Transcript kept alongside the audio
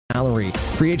salary.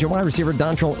 Free agent wide receiver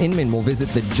Dontrell Inman will visit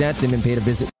the Jets. Inman paid a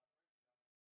visit.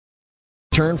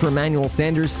 Turn for Emmanuel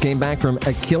Sanders came back from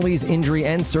Achilles injury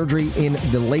and surgery in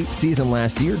the late season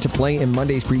last year to play in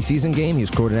Monday's preseason game. He was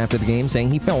quoted after the game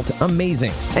saying he felt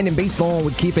amazing. And in baseball,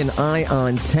 would keep an eye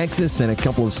on Texas and a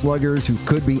couple of sluggers who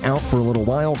could be out for a little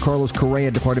while. Carlos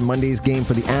Correa departed Monday's game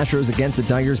for the Astros against the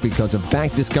Tigers because of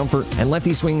back discomfort, and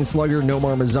lefty swinging slugger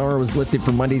Nomar Mazara was lifted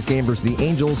from Monday's game versus the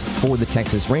Angels for the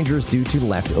Texas Rangers due to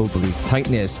left oblique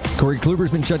tightness. Corey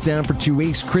Kluber's been shut down for 2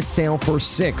 weeks. Chris Sale for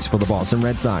 6 for the Boston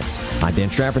Red Sox. I'm Dan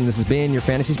Strapper, and this has been your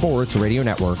Fantasy Sports Radio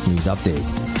Network News Update.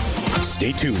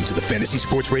 Stay tuned to the Fantasy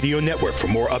Sports Radio Network for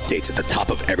more updates at the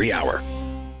top of every hour.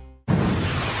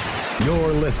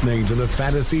 You're listening to the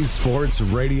Fantasy Sports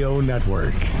Radio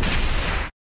Network.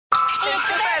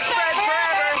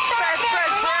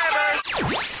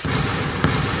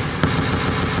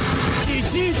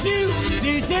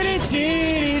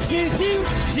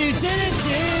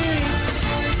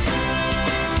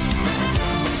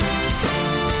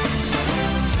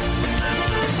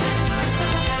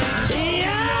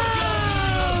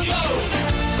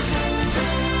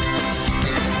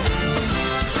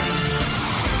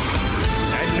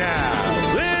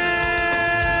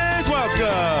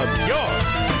 Welcome your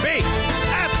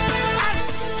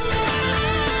BFFs.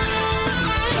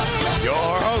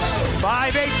 Your host,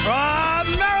 5'8"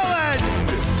 from Maryland,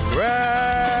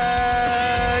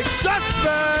 Greg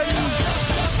Sussman.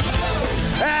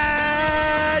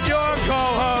 And your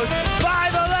co-host,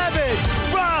 5'11"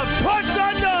 from Parts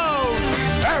Unknown,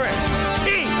 Eric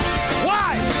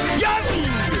E.Y. Young.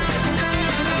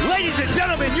 Ladies and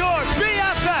gentlemen, your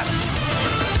BFFs.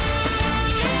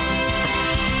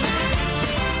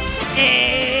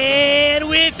 And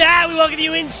with that, we welcome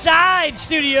you inside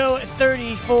Studio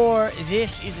 34.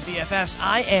 This is the BFFs.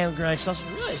 I am Greg Sussman.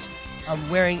 I realize I'm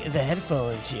wearing the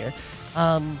headphones here.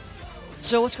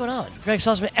 So what's going on? Greg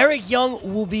Sussman. Eric Young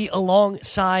will be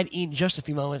alongside in just a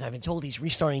few moments. I've been told he's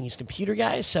restarting his computer,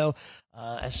 guys. So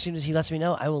as soon as he lets me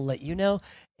know, I will let you know.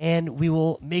 And we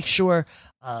will make sure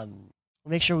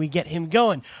we get him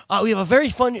going. We have a very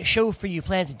fun show for you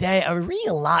planned today. I was reading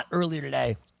a lot earlier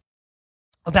today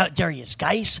about Darius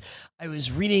Geis. I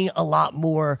was reading a lot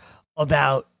more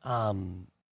about some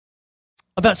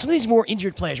of these more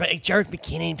injured players, right? Like Jerick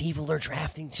McKinnon, people they're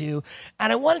drafting to.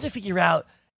 And I wanted to figure out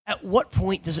at what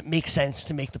point does it make sense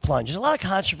to make the plunge. There's a lot of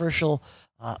controversial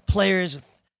players with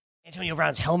Antonio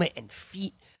Brown's helmet and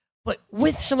feet. But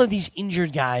with some of these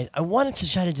injured guys, I wanted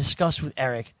to try to discuss with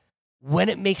Eric when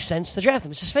it makes sense to draft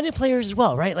them. Suspended players as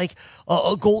well, right? Like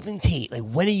a Golden Tate. Like,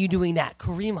 when are you doing that?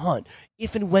 Kareem Hunt.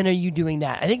 If and when are you doing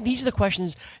that? I think these are the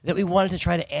questions that we wanted to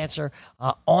try to answer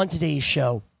on today's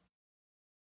show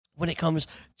when it comes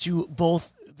to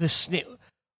both the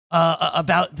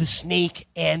about the snake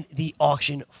and the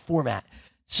auction format.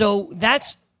 So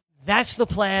that's the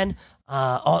plan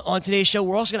on today's show.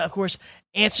 We're also going to, of course,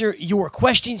 answer your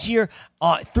questions here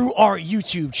through our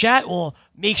YouTube chat. We'll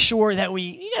make sure that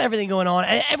we got everything going on.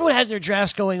 And everyone has their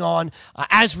drafts going on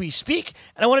as we speak.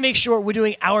 And I want to make sure we're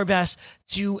doing our best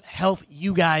to help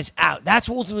you guys out. That's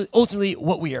ultimately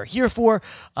what we are here for.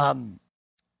 Can't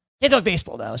talk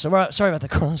baseball, though, so we're sorry about the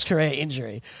Carlos Correa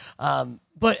injury.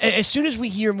 But as soon as we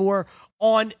hear more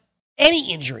on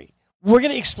any injury, we're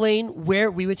going to explain where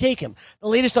we would take him. The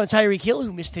latest on Tyreek Hill,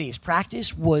 who missed today's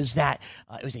practice, was that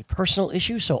it was a personal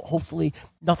issue, so hopefully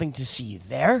nothing to see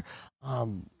there.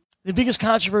 The biggest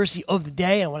controversy of the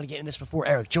day, and I want to get in this before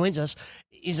Eric joins us,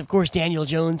 is, of course, Daniel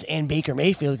Jones and Baker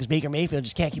Mayfield, because Baker Mayfield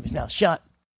just can't keep his mouth shut.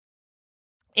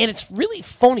 And it's really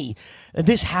funny that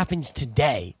this happens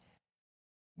today,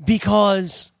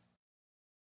 because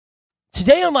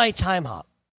today on my time hop,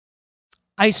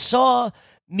 I saw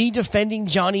me defending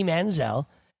Johnny Manziel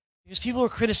because people are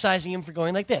criticizing him for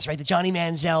going like this, right? The Johnny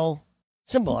Manziel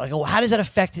symbol. I go, well, how does that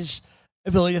affect his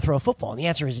ability to throw a football? And the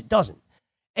answer is it doesn't.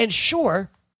 And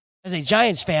sure, as a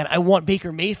Giants fan, I want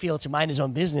Baker Mayfield to mind his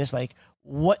own business. Like,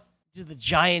 what do the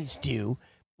Giants do?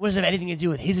 What does it have anything to do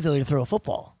with his ability to throw a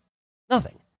football?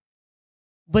 Nothing.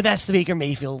 But that's the Baker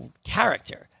Mayfield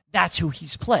character. That's who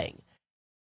he's playing.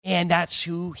 And that's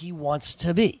who he wants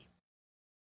to be.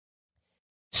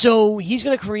 So he's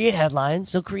going to create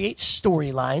headlines. He'll create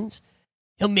storylines.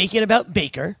 He'll make it about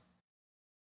Baker.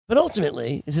 But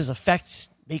ultimately, does this affect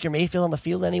Baker Mayfield on the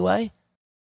field anyway?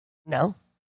 No.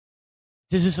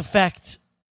 Does this affect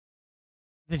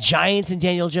the Giants and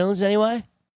Daniel Jones anyway?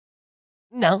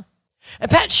 No. And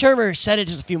Pat Shurmur said it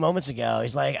just a few moments ago.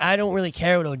 He's like, I don't really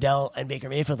care what Odell and Baker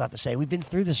Mayfield have to say. We've been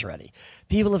through this already.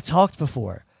 People have talked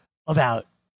before about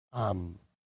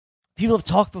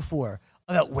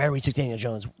where we took Daniel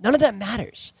Jones. None of that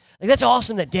matters. Like, that's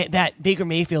awesome that Baker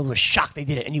Mayfield was shocked they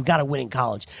did it and you got to win in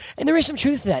college. And there is some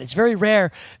truth to that. It's very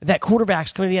rare that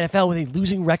quarterbacks come to the NFL with a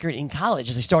losing record in college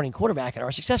as a starting quarterback and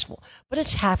are successful. But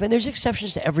it's happened. There's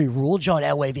exceptions to every rule, John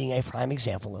Elway being a prime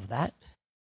example of that.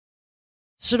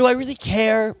 So do I really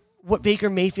care what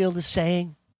Baker Mayfield is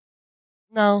saying?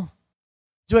 No.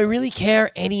 Do I really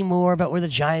care anymore about where the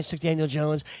Giants took Daniel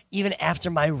Jones, even after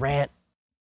my rant?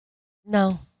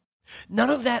 No. None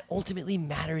of that ultimately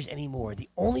matters anymore. The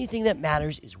only thing that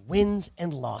matters is wins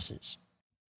and losses.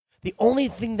 The only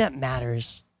thing that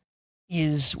matters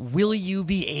is, will you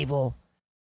be able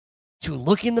to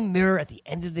look in the mirror at the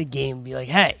end of the game and be like,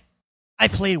 hey, I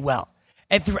played well.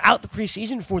 And throughout the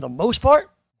preseason, for the most part,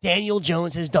 Daniel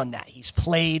Jones has done that. He's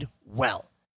played well.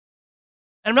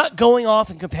 And I'm not going off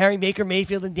and comparing Baker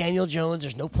Mayfield and Daniel Jones.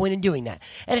 There's no point in doing that.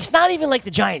 And it's not even like the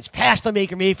Giants passed on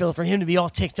Baker Mayfield for him to be all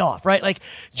ticked off, right? Like,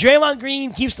 Draymond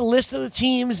Green keeps the list of the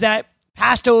teams that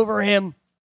passed over him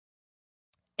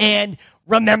and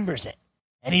remembers it.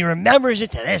 And he remembers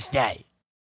it to this day.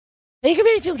 Baker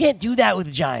Mayfield can't do that with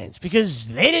the Giants because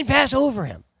they didn't pass over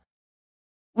him.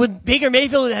 Would Baker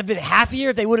Mayfield have been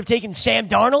happier if they would have taken Sam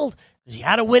Darnold because he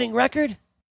had a winning record?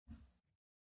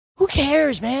 Who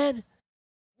cares, man?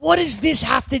 What does this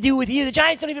have to do with you? The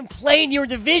Giants don't even play in your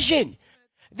division.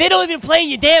 They don't even play in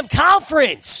your damn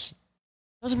conference.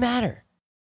 Doesn't matter.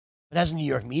 But as a New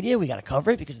York media, we got to cover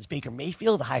it because it's Baker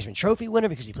Mayfield, the Heisman Trophy winner,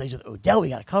 because he plays with Odell. We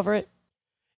got to cover it.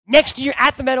 Next year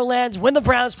at the Meadowlands, when the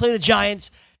Browns play the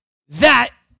Giants, that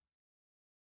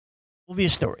will be a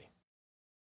story.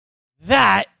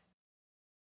 That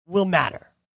will matter.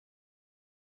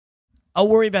 I'll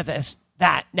worry about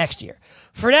that next year.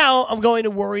 For now, I'm going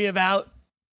to worry about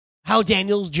how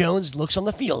Daniel Jones looks on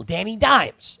the field. Danny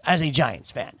Dimes, as a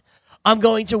Giants fan. I'm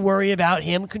going to worry about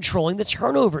him controlling the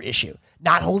turnover issue,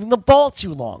 not holding the ball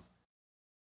too long.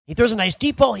 He throws a nice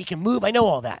deep ball. He can move. I know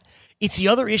all that. It's the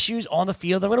other issues on the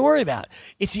field that I'm going to worry about.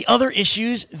 It's the other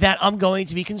issues that I'm going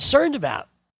to be concerned about.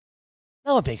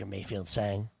 Not what Baker Mayfield's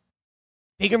saying.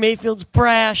 Baker Mayfield's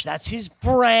brash. That's his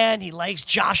brand. He likes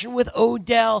joshing with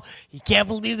Odell. He can't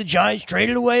believe the Giants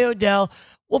traded away Odell.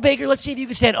 Well, Baker, let's see if you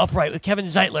can stand upright with Kevin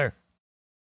Zeitler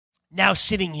now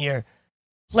sitting here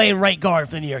playing right guard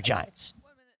for the New York Giants.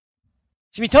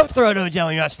 It's going to be tough to throw at Odell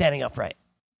when you're not standing upright.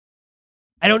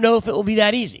 I don't know if it will be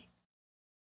that easy.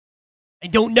 I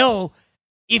don't know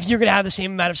if you're going to have the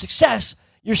same amount of success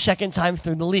your second time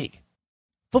through the league.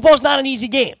 Football's not an easy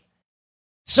game.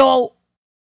 So,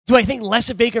 do I think less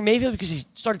of Baker Mayfield because he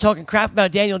started talking crap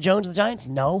about Daniel Jones and the Giants?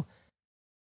 No.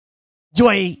 Do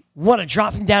I want to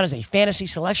drop him down as a fantasy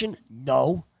selection?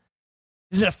 No.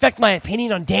 Does it affect my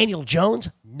opinion on Daniel Jones?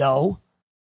 No.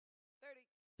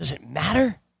 Does it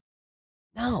matter?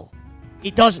 No.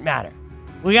 It doesn't matter.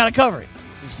 We got to cover it.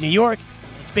 It's New York,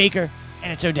 it's Baker,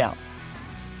 and it's Odell.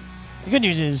 The good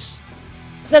news is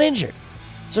he's not injured.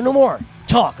 So no more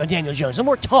talk on Daniel Jones. No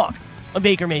more talk on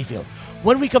Baker Mayfield.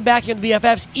 When we come back here on the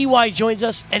BFFs, EY joins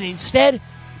us, and instead,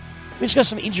 we discuss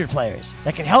some injured players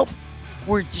that can help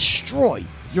or destroy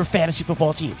your fantasy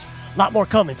football teams. A lot more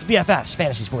coming. It's BFF's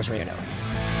Fantasy Sports Radio Network.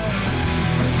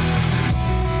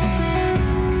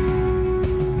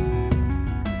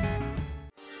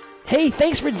 Hey,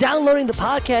 thanks for downloading the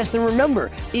podcast. And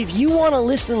remember, if you want to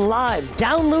listen live,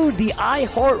 download the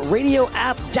iHeartRadio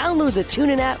app, download the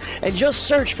TuneIn app, and just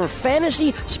search for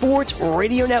Fantasy Sports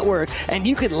Radio Network, and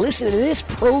you can listen to this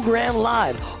program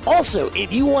live. Also,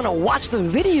 if you want to watch the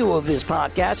video of this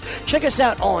podcast, check us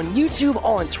out on YouTube,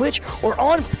 on Twitch, or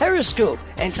on Periscope,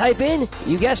 and type in,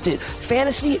 you guessed it,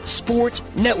 Fantasy Sports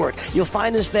Network. You'll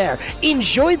find us there.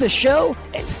 Enjoy the show,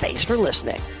 and thanks for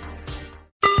listening.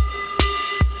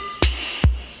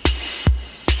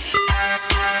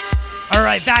 All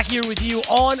right, back here with you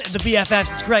on the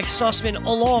BFFs. It's Greg Sussman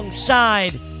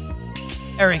alongside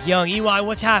Eric Young. EY,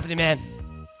 what's happening, man?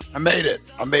 I made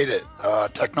it.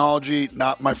 Technology,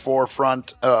 not my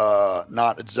forefront,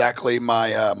 not exactly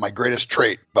my greatest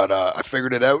trait, but I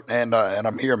figured it out, and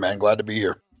I'm here, man. Glad to be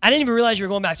here. I didn't even realize you were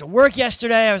going back to work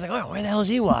yesterday. I was like, oh, where the hell is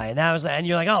EY? And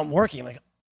you're like, oh, I'm working. I'm like,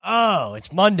 oh,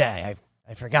 it's Monday.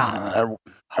 I forgot.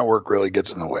 That work really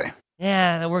gets in the way.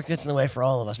 Yeah, that work gets in the way for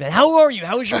all of us, man. How are you?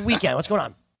 How was your weekend? What's going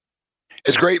on?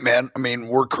 It's great, man. I mean,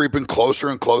 we're creeping closer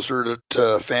and closer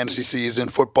to fantasy season,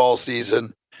 football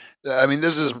season. I mean,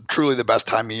 this is truly the best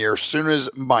time of year. As soon as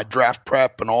my draft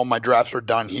prep and all my drafts are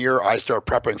done here, I start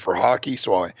prepping for hockey.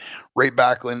 So I right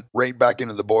back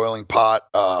into the boiling pot.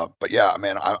 But yeah,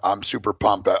 man, I'm super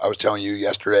pumped. I was telling you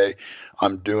yesterday,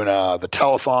 I'm doing the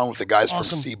telethon with the guys from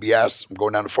CBS. I'm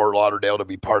going down to Fort Lauderdale to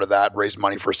be part of that, raise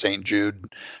money for St.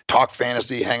 Jude, talk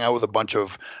fantasy, hang out with a bunch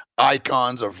of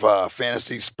icons of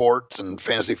fantasy sports and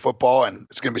fantasy football, and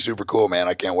it's going to be super cool, man.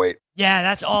 I can't wait. Yeah,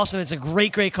 that's awesome. It's a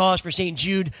great cause for St.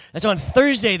 Jude. That's on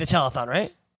Thursday, the telethon,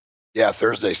 right? Yeah,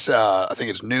 Thursday. I think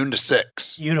it's noon to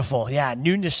 6. Beautiful. Yeah,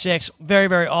 noon to 6. Very,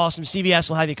 very awesome. CBS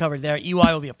will have you covered there. EY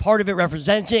will be a part of it,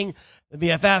 representing the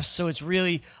BFFs. So it's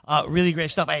really, really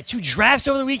great stuff. I had 2 drafts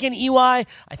over the weekend, EY.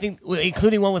 I think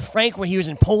including one with Frank when he was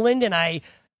in Poland, and I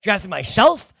drafted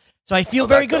myself. So I feel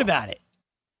very good about it.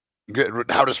 Good.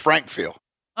 How does Frank feel?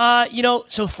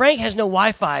 So Frank has no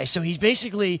Wi-Fi, so he's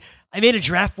basically, I made a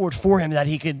draft board for him that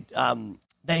he could,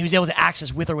 that he was able to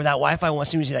access with or without Wi-Fi as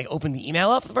soon as he opened the email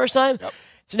up for the first time. Yep.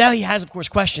 So now he has, of course,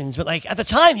 questions. But at the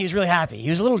time, he was really happy. He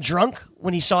was a little drunk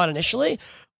when he saw it initially,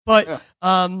 but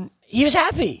he was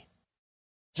happy.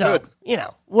 So,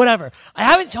 whatever. I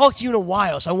haven't talked to you in a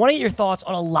while, so I want to get your thoughts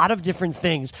on a lot of different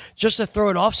things just to throw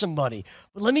it off somebody.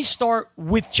 But let me start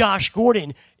with Josh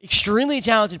Gordon, extremely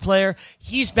talented player.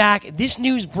 He's back. This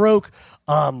news broke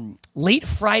late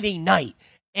Friday night.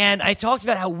 And I talked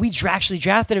about how we actually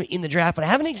drafted him in the draft, but I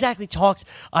haven't exactly talked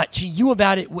to you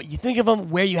about it, what you think of him,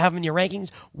 where you have him in your rankings.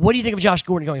 What do you think of Josh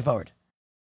Gordon going forward?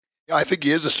 Yeah, I think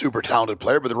he is a super talented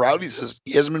player, but the reality is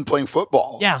he hasn't been playing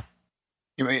football. Yeah.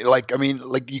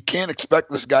 You can't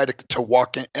expect this guy to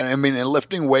walk in, and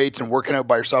lifting weights and working out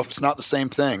by yourself, it's not the same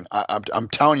thing. I'm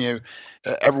telling you,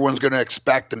 everyone's going to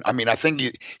expect, and I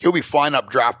think he'll be flying up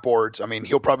draft boards.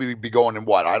 He'll probably be going in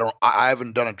what? I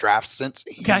haven't done a draft since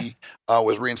he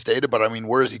was reinstated, but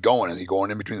where is he going? Is he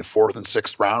going in between the 4th and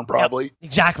 6th round, probably? Yep,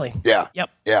 exactly. Yeah. Yep.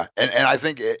 Yeah, and I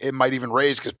think it might even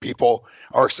raise because people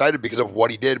are excited because of what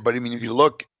he did. But if you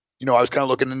look, I was kind of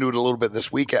looking into it a little bit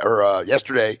this week or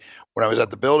yesterday when I was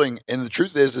at the building. And the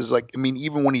truth is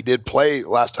even when he did play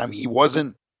last time, he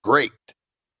wasn't great.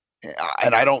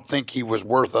 And I don't think he was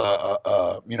worth a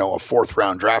 4th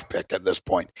round draft pick at this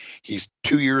point. He's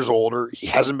 2 years older. He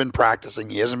hasn't been practicing.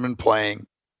 He hasn't been playing.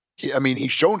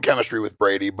 He's shown chemistry with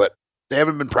Brady, but they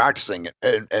haven't been practicing.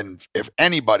 And if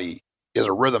anybody is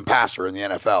a rhythm passer in the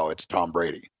NFL, it's Tom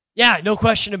Brady. Yeah, no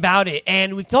question about it.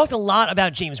 And we've talked a lot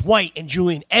about James White and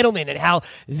Julian Edelman and how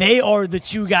they are the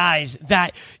 2 guys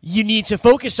that you need to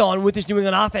focus on with this New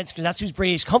England offense because that's who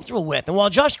Brady's comfortable with. And while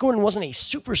Josh Gordon wasn't a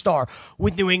superstar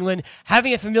with New England,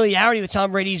 having a familiarity with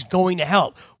Tom Brady is going to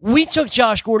help. We took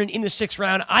Josh Gordon in the 6th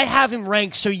round. I have him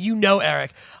ranked, so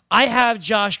Eric. I have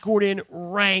Josh Gordon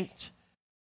ranked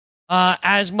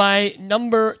as my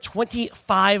number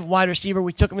 25 wide receiver.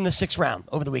 We took him in the 6th round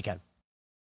over the weekend.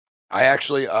 I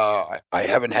actually, I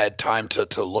haven't had time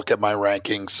to look at my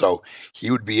rankings, so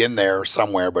he would be in there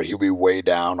somewhere, but he'll be way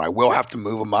down. I will have to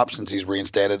move him up since he's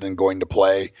reinstated and going to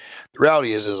play. The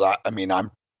reality is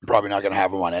I'm probably not going to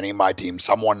have him on any of my teams.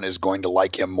 Someone is going to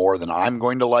like him more than I'm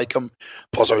going to like him.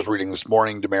 Plus, I was reading this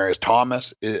morning, Demaryius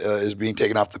Thomas is being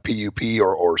taken off the PUP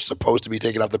or supposed to be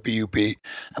taken off the PUP,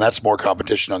 and that's more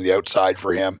competition on the outside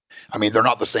for him. They're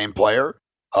not the same player,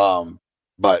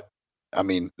 but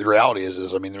the reality is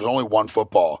there's only one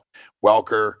football.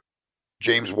 Welker,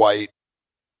 James White,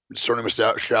 Sony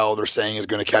Michel, they're saying is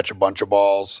going to catch a bunch of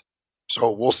balls.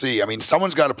 So we'll see.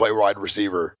 Someone's got to play wide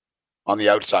receiver on the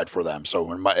outside for them.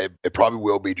 So it probably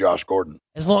will be Josh Gordon.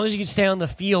 As long as you can stay on the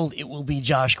field, it will be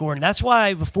Josh Gordon. That's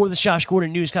why before the Josh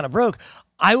Gordon news kind of broke,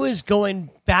 I was going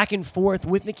back and forth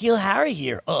with N'Keal Harry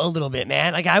here a little bit,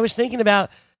 man. I was thinking about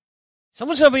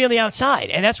someone's going to be on the outside,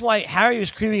 and that's why Harry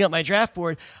was creeping up my draft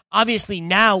board. Obviously,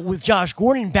 now with Josh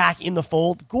Gordon back in the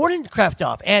fold, Gordon crept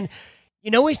up. And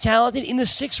he's talented in the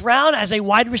 6th round as a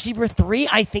wide receiver 3.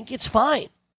 I think it's fine.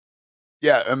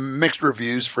 Yeah, mixed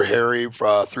reviews for Harry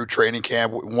through training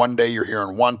camp. One day you're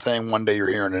hearing one thing, one day you're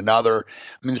hearing another.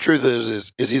 The truth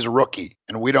is he's a rookie,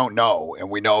 and we don't know.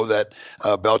 And we know that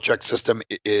Belichick's system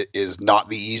is not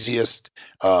the easiest.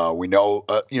 We know,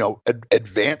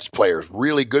 advanced players,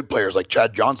 really good players like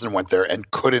Chad Johnson went there and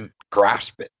couldn't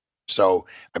grasp it. So,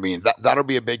 that'll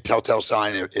be a big telltale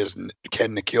sign is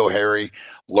can N'Keal Harry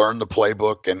learn the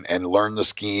playbook and learn the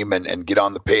scheme and get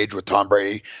on the page with Tom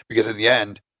Brady? Because in the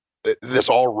end, this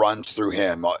all runs through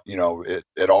him.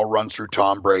 It all runs through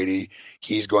Tom Brady.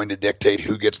 He's going to dictate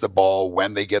who gets the ball,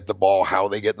 when they get the ball, how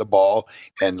they get the ball.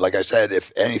 And like I said,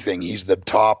 if anything, he's the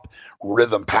top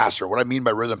rhythm passer. What I mean by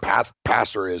rhythm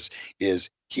passer is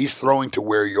he's throwing to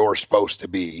where you're supposed to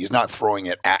be. He's not throwing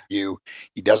it at you.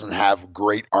 He doesn't have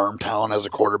great arm talent as a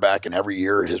quarterback, and every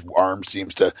year his arm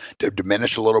seems to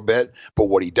diminish a little bit. But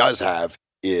what he does have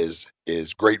is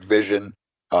great vision,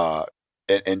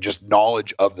 and just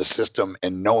knowledge of the system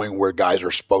and knowing where guys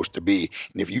are supposed to be.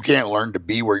 And if you can't learn to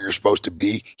be where you're supposed to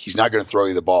be, he's not going to throw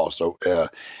you the ball. So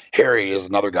Harry is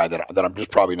another guy that I'm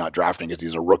just probably not drafting because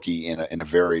he's a rookie in a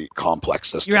very complex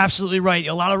system. You're absolutely right.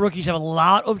 A lot of rookies have a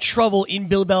lot of trouble in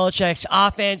Bill Belichick's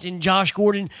offense, and Josh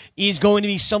Gordon is going to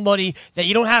be somebody that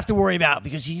you don't have to worry about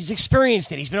because he's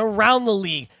experienced it. He's been around the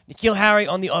league. N'Keal Harry,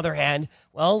 on the other hand,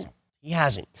 well, he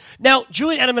hasn't. Now,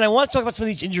 Julian Edelman, I want to talk about some of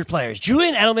these injured players.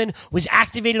 Julian Edelman was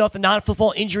activated off the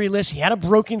non-football injury list. He had a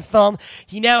broken thumb.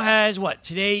 He now has,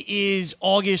 today is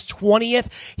August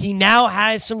 20th. He now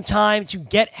has some time to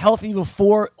get healthy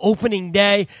before opening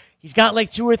day. He's got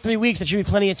like 2 or 3 weeks. That should be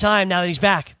plenty of time now that he's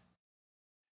back.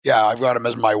 Yeah, I've got him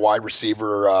as my wide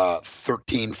receiver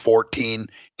 13, 14.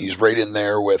 He's right in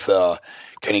there with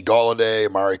Kenny Golladay,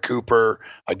 Amari Cooper.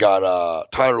 I got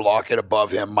Tyler Lockett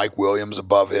above him, Mike Williams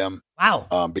above him. Wow.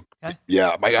 Okay.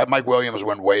 Yeah, Mike Williams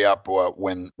went way up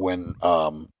when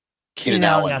Keenan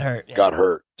Allen got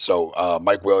hurt. So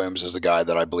Mike Williams is the guy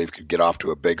that I believe could get off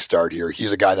to a big start here.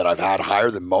 He's a guy that I've had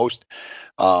higher than most.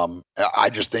 I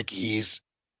just think he's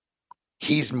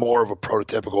more of a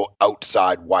prototypical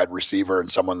outside wide receiver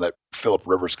and someone that Phillip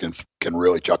Rivers can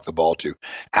really chuck the ball to.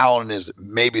 Allen is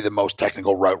maybe the most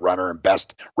technical route runner and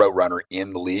best route runner in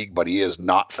the league, but he is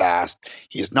not fast.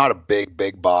 He's not a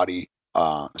big body.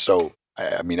 So,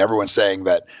 I mean, everyone's saying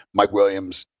that Mike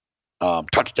Williams'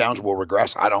 touchdowns will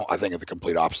regress. I think it's the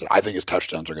complete opposite. I think his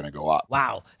touchdowns are going to go up.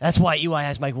 Wow. That's why EY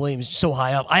has Mike Williams so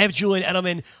high up. I have Julian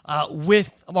Edelman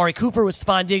with Amari Cooper, with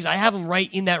Stephon Diggs. I have him right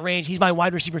in that range. He's my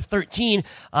wide receiver 13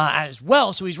 as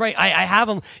well, so he's right. I have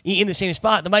him in the same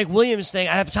spot. The Mike Williams thing,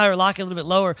 I have Tyler Lockett a little bit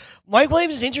lower. Mike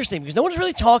Williams is interesting because no one's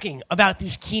really talking about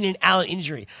this Keenan Allen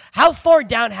injury. How far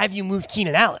down have you moved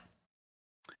Keenan Allen?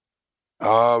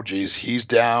 Oh, geez. He's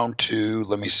down to,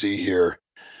 let me see here,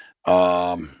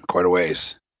 quite a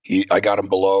ways. I got him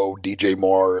below DJ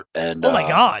Moore and oh my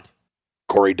God,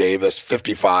 Corey Davis,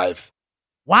 55.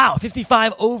 Wow,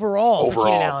 55 overall. For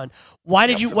Keenan Allen. Why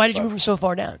did you move him so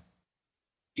far down?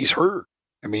 He's hurt.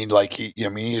 I mean,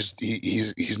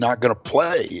 he's not going to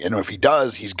play, and if he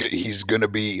does, he's going to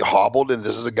be hobbled. And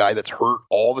this is a guy that's hurt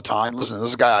all the time. Listen, this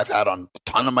is a guy I've had on a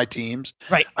ton of my teams.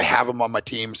 Right, I have him on my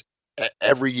teams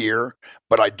every year,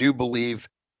 but I do believe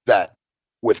that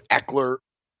with Eckler,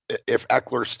 if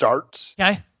Eckler starts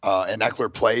and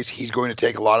Eckler plays, he's going to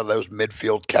take a lot of those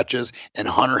midfield catches. And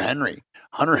Hunter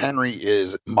Henry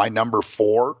is my number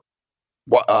 4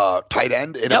 tight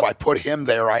end, and if I put him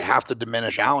there, I have to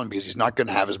diminish Allen because he's not going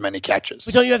to have as many catches.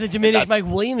 But don't you have to diminish Mike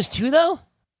Williams too, though?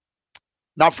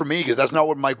 Not for me, because that's not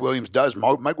what Mike Williams does.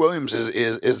 Mike Williams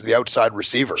is the outside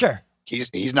receiver. Sure.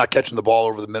 He's not catching the ball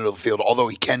over the middle of the field, although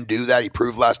he can do that. He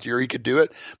proved last year he could do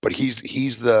it, but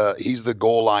he's the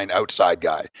goal line outside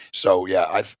guy. So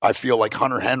yeah, I feel like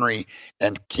Hunter Henry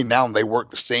and Keenan Allen, they work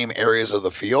the same areas of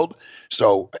the field.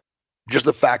 So just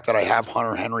the fact that I have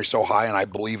Hunter Henry so high and I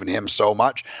believe in him so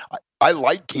much, I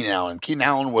like Keenan Allen. Keenan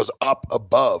Allen was up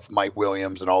above Mike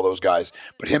Williams and all those guys,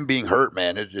 but him being hurt,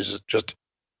 man, it is just,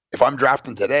 if I'm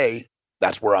drafting today,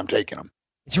 that's where I'm taking him.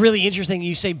 It's really interesting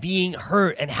you say being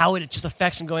hurt and how it just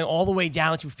affects him going all the way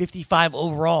down to 55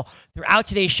 overall. Throughout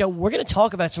today's show, we're going to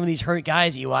talk about some of these hurt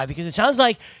guys, EY, because it sounds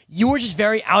like you were just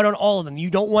very out on all of them. You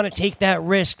don't want to take that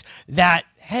risk that,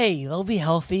 hey, they'll be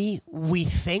healthy, we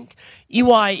think. EY,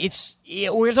 we're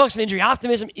going to talk some injury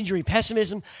optimism, injury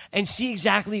pessimism, and see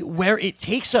exactly where it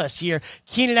takes us here.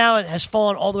 Keenan Allen has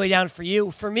fallen all the way down for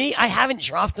you. For me, I haven't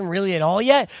dropped him really at all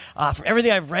yet. From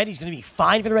everything I've read, he's going to be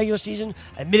fine for the regular season.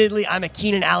 Admittedly, I'm a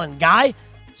Keenan Allen guy,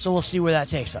 so we'll see where that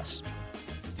takes us.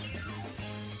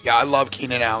 Yeah, I love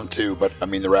Keenan Allen too, but I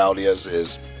mean, the reality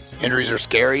is injuries are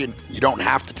scary, and you don't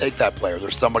have to take that player.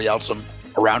 There's somebody else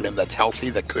around him that's healthy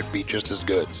that could be just as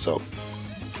good. So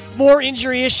more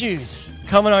injury issues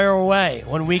coming our way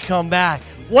when we come back.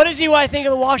 What does EY think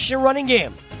of the Washington running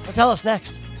game? He'll tell us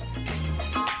next.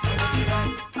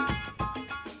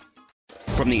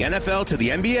 From the NFL to the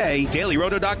NBA,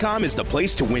 DailyRoto.com is the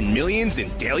place to win millions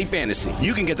in daily fantasy.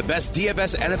 You can get the best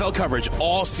DFS NFL coverage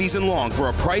all season long for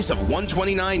a price of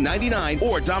 $129.99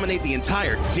 or dominate the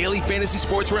entire daily fantasy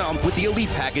sports realm with the Elite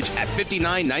Package at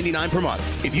 $59.99 per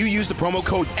month. If you use the promo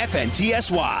code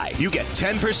FNTSY, you get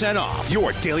 10% off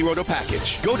your Daily Roto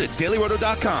package. Go to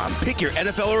DailyRoto.com, pick your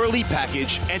NFL or Elite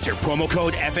Package, enter promo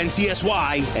code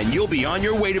FNTSY, and you'll be on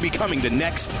your way to becoming the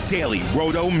next Daily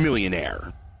Roto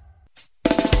millionaire.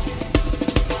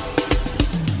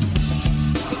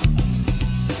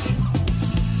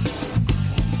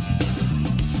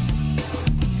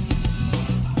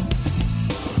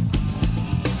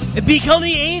 Become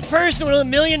the 8th person to win $1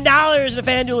 million in a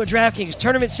FanDuel or DraftKings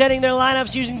tournament, setting their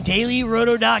lineups using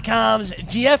DailyRoto.com's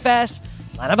DFS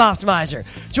lineup optimizer.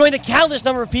 Join the countless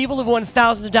number of people who've won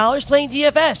thousands of dollars playing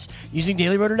DFS using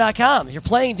DailyRoto.com. If you're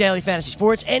playing daily fantasy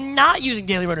sports and not using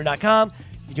DailyRoto.com,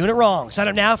 you're doing it wrong. Sign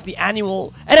up now for the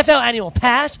annual NFL Annual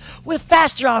Pass with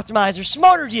faster optimizers,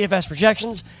 smarter DFS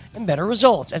projections, and better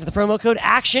results. Enter the promo code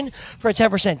ACTION for a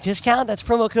 10% discount. That's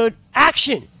promo code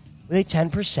ACTION with a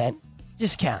 10%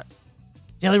 discount.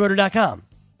 DailyRoto.com,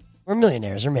 where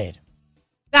millionaires are made.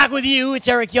 Back with you, it's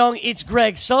Eric Young, it's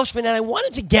Greg Sulshman, and I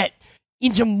wanted to get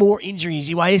into more injuries,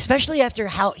 EY, especially after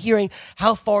hearing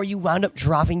how far you wound up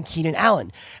dropping Keenan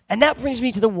Allen. And that brings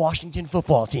me to the Washington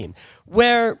football team,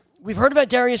 where we've heard about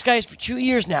Derrius Guice for 2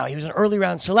 years now. He was an early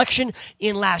round selection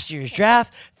in last year's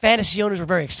draft. Fantasy owners were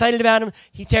very excited about him.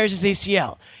 He tears his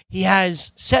ACL. He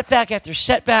has setback after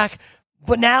setback,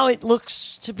 but now it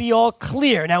looks to be all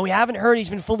clear. Now, we haven't heard he's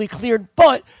been fully cleared,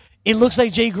 but it looks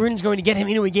like Jay Gruden's going to get him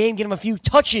into a game, get him a few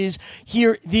touches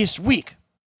here this week.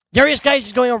 Derrius Guice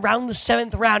is going around the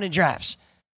 7th round in drafts.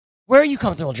 Where are you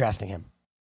comfortable drafting him?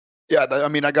 Yeah, I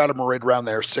mean, I got him right around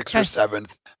there, 6th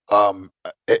or 7th.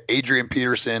 Adrian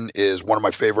Peterson is one of my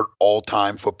favorite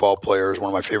all-time football players, one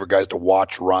of my favorite guys to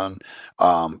watch run.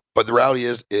 But the reality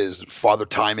is Father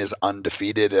Time is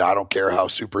undefeated, and I don't care how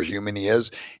superhuman he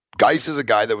is. Guice is a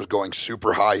guy that was going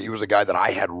super high. He was a guy that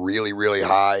I had really, really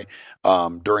high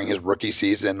during his rookie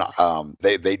season.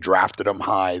 They drafted him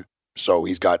high, so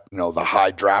he's got the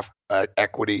high draft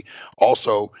equity.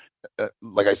 Also,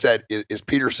 like I said, is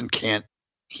Peterson can't.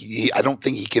 I don't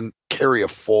think he can carry a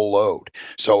full load.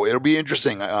 So it'll be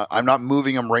interesting. I'm not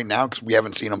moving him right now because we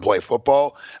haven't seen him play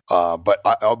football. But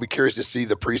I'll be curious to see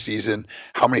the preseason,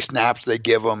 how many snaps they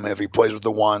give him, if he plays with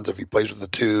the ones, if he plays with the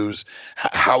twos,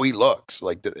 how he looks.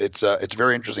 Like it's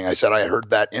very interesting. I said I heard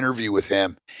that interview with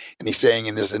him, and he's saying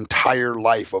in his entire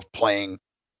life of playing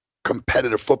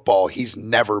competitive football, he's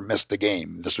never missed a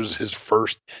game. This was his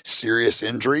first serious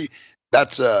injury.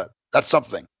 That's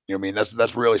something. You know what I mean?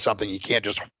 That's really something you can't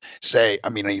just say. I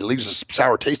mean, he leaves a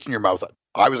sour taste in your mouth.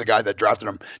 I was a guy that drafted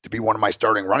him to be one of my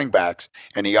starting running backs,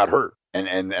 and he got hurt.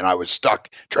 And I was stuck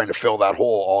trying to fill that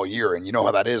hole all year. And you know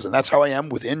how that is. And that's how I am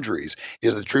with injuries.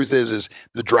 The truth is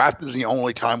the draft is the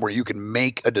only time where you can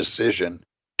make a decision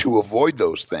to avoid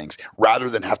those things rather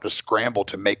than have to scramble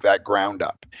to make that ground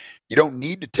up. You don't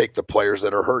need to take the players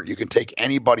that are hurt. You can take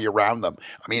anybody around them.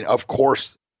 I mean, of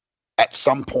course, at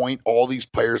some point, all these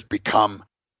players become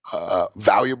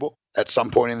valuable at some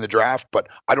point in the draft, but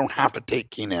I don't have to take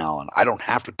Keenan Allen. I don't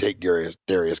have to take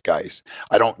Derrius Guice.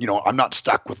 I'm not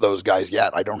stuck with those guys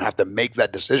yet. I don't have to make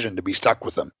that decision to be stuck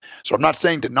with them. So I'm not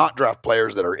saying to not draft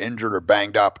players that are injured or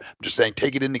banged up. I'm just saying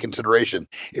take it into consideration.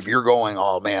 If you're going,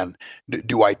 oh man,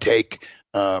 do I take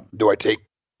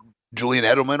Julian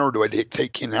Edelman or do I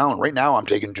take Keenan Allen? Right now, I'm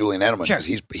taking Julian Edelman because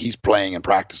he's playing and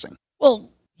practicing.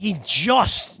 Well, he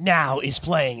just now is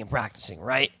playing and practicing,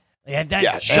 right? And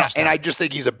I just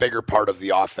think he's a bigger part of the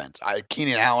offense.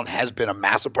 Keenan Allen has been a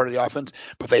massive part of the offense,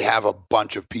 but they have a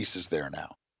bunch of pieces there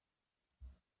now.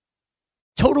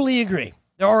 Totally agree.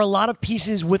 There are a lot of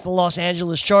pieces with the Los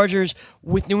Angeles Chargers.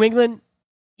 With New England,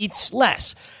 it's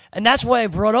less. And that's why I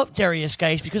brought up Derrius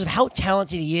Guice, because of how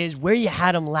talented he is, where you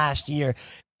had him last year,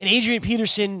 and Adrian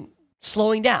Peterson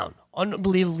slowing down,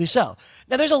 unbelievably so.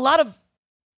 Now, there's a lot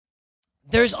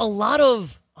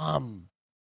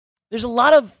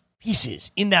of pieces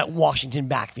in that Washington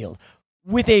backfield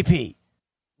with AP,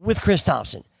 with Chris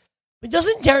Thompson. But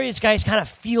doesn't Derrius Guice kind of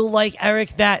feel like,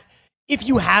 Eric, that if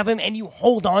you have him and you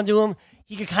hold on to him,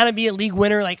 he could kind of be a league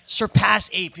winner, like surpass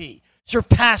AP,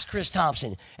 surpass Chris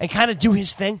Thompson, and kind of do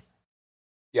his thing?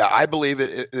 Yeah, I believe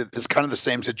it's kind of the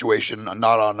same situation,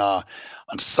 not on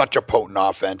such a potent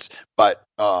offense, but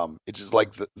it's just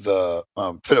like the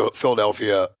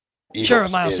Philadelphia Eagles. Sure,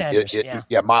 Miles Sanders.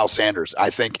 Miles Sanders. I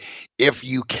think if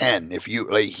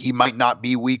he might not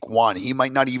be week 1. He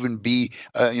might not even be,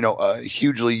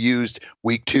 hugely used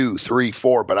week 2, 3,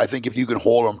 4. But I think if you can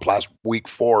hold him past week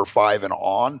 4 or 5 and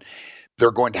on,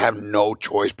 they're going to have no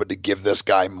choice but to give this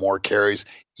guy more carries.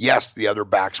 Yes, the other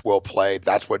backs will play.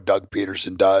 That's what Doug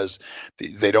Peterson does.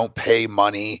 They don't pay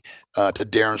money to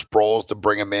Darren Sproles to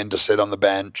bring him in to sit on the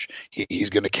bench. He's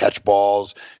going to catch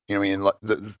balls.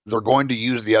 They're going to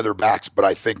use the other backs, but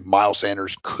I think Miles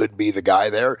Sanders could be the guy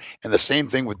there. And the same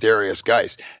thing with Derrius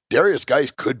Guice. Derrius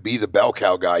Guice could be the bell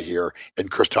cow guy here, and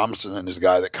Chris Thompson is the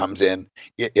guy that comes in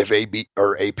if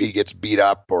AP gets beat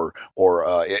up or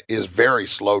is very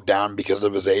slowed down because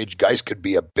of his age. Guice could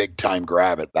be a big time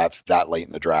grab at that late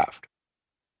in the draft.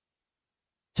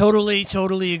 Totally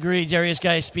agree. Derrius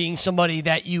Guice being somebody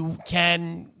that you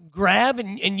can grab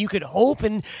and you could hope.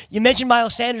 And you mentioned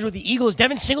Miles Sanders with the Eagles.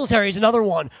 Devin Singletary is another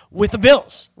one with the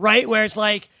Bills, right? Where it's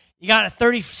like you got a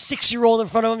 36-year-old in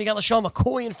front of him. You got LaShawn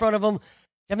McCoy in front of him.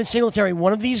 Devin Singletary,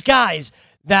 one of these guys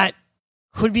that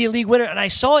could be a league winner. And I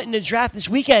saw it in the draft this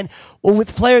weekend with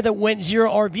the player that went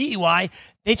 0 RBEY.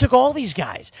 They took all these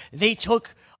guys. They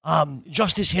took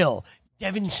Justice Hill,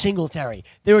 Devin Singletary.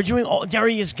 They were doing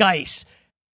Darius Geis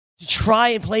to try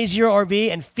and play 0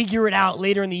 RB and figure it out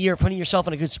later in the year, putting yourself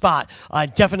in a good spot.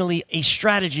 Definitely a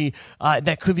strategy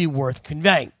that could be worth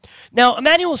conveying. Now,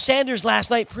 Emmanuel Sanders last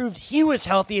night proved he was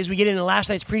healthy as we get into last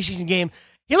night's preseason game.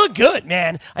 He looked good,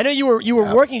 man. I know you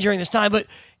were working during this time, but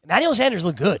Emmanuel Sanders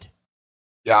looked good.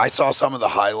 Yeah, I saw some of the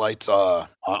highlights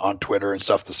on Twitter and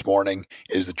stuff this morning.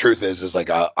 The truth is like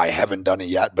I haven't done it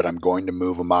yet, but I'm going to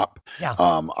move him up. Yeah.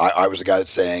 I was a guy that's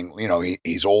saying,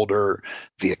 he's older,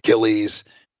 the Achilles,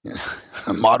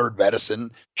 modern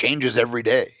medicine changes every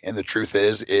day, and the truth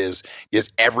is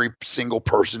every single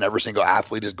person, every single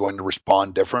athlete is going to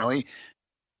respond differently.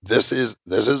 This is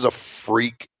a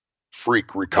freak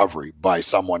recovery by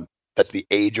someone that's the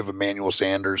age of Emmanuel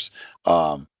Sanders.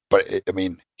 But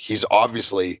he's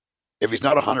obviously, if he's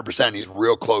not 100%, he's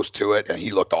real close to it, and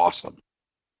he looked awesome.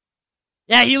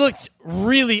 Yeah, he looked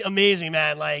really amazing,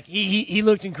 man. Like, he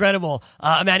looked incredible,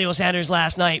 Emmanuel Sanders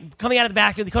last night. Coming out of the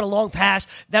backfield, he caught a long pass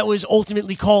that was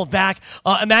ultimately called back.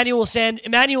 Emmanuel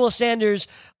Sanders,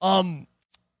 I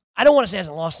don't want to say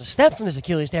hasn't lost a step from his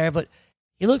Achilles there, but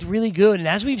he looked really good. And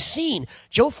as we've seen,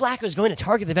 Joe Flacco is going to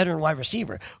target the veteran wide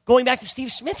receiver. Going back to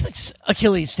Steve Smith's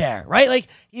Achilles tear, right? Like,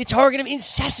 you target him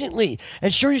incessantly.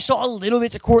 And sure, you saw a little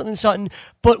bit to Courtland Sutton,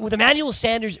 but with Emmanuel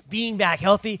Sanders being back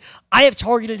healthy, I have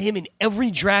targeted him in every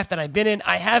draft that I've been in.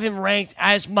 I have him ranked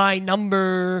as my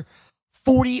number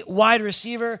 40 wide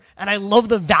receiver, and I love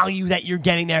the value that you're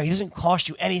getting there. He doesn't cost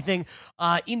you anything.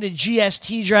 In the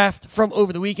GST draft from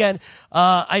over the weekend,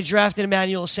 I drafted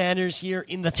Emmanuel Sanders here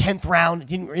in the 10th round. It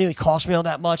didn't really cost me all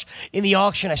that much. In the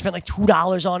auction, I spent like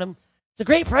 $2 on him. It's a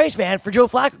great price, man, for Joe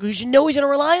Flacco, because you know he's going to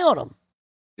rely on him.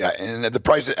 Yeah, and the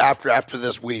price after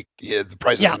this week, the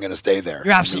price isn't going to stay there.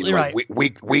 You're absolutely right.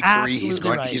 Week 3, he's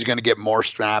going to get more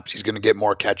snaps. He's going to get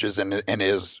more catches, and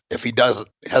if he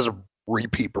has a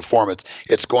repeat performance,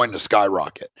 it's going to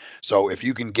skyrocket. So if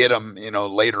you can get him,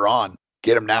 later on,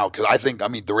 get him now, because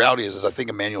the reality is I think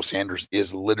Emmanuel Sanders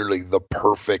is literally the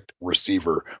perfect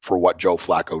receiver for what Joe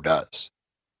Flacco does.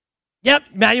 Yep,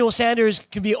 Emmanuel Sanders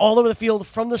can be all over the field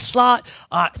from the slot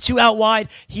to out wide.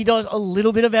 He does a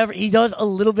little bit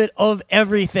of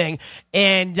everything,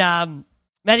 and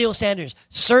Emmanuel Sanders,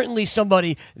 certainly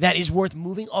somebody that is worth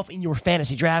moving up in your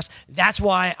fantasy drafts. That's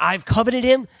why I've coveted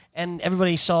him, and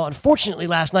everybody saw, unfortunately,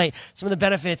 last night, some of the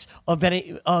benefits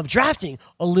of drafting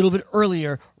a little bit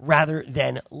earlier rather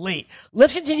than late.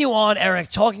 Let's continue on, Eric,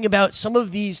 talking about some of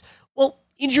these,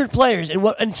 injured players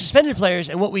and suspended players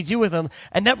and what we do with them,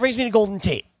 and that brings me to Golden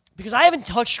Tate. Because I haven't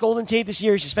touched Golden Tate this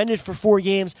year. He's suspended for 4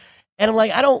 games, and I'm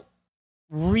like, I don't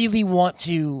really want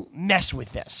to mess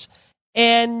with this.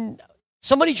 And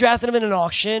somebody drafted him in an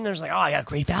auction, and I was like, I got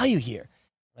great value here.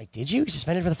 I'm like, did you? He's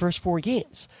suspended for the first 4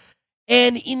 games.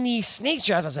 And in the snake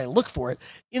draft, as I look for it,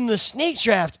 in the snake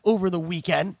draft over the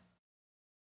weekend,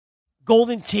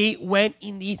 Golden Tate went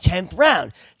in the 10th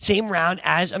round, same round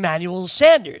as Emmanuel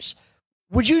Sanders.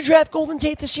 Would you draft Golden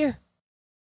Tate this year?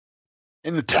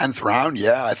 In the 10th round,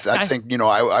 yeah. I think,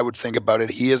 I would think about it.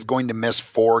 He is going to miss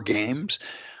 4 games,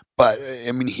 but,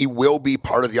 he will be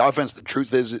part of the offense. The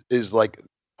truth is like,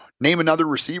 name another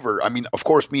receiver. Of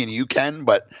course, me and you can,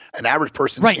 but an average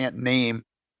person can't name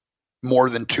more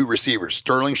than 2 receivers.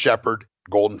 Sterling Shepard,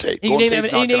 Golden Tate. Golden Tate's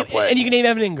not going to play. And you can name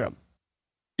Evan Ingram.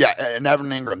 Yeah, and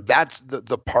Evan Ingram. That's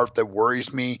the part that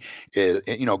worries me. Is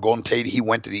Golden Tate? He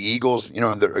went to the Eagles.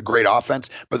 They're a great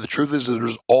offense. But the truth is, there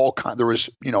was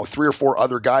 3 or 4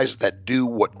 other guys that do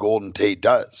what Golden Tate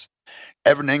does.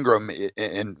 Evan Ingram,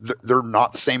 and they're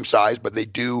not the same size, but they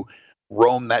do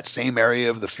roam that same area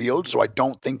of the field. So I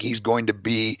don't think he's going to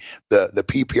be the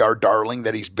PPR darling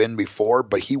that he's been before,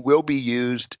 but he will be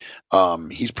used.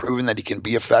 He's proven that he can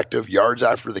be effective. Yards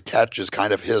after the catch is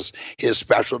kind of his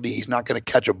specialty. He's not going to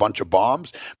catch a bunch of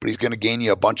bombs, but he's going to gain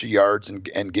you a bunch of yards and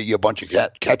get you a bunch of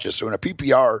catches. So in a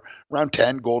PPR, around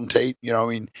 10, Golden Tate, you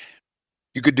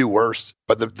could do worse.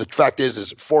 But the fact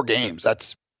is 4 games.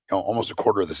 That's almost a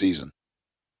quarter of the season.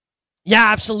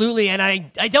 Yeah, absolutely. And I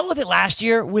dealt with it last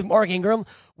year with Mark Ingram,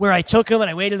 where I took him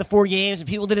and I waited the 4 games, and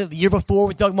people did it the year before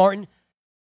with Doug Martin.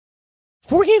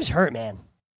 4 games hurt, man.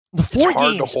 The 4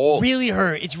 hard to games hold. really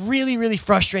hurt. It's really, really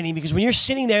frustrating because when you're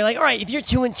sitting there, like, all right, if you're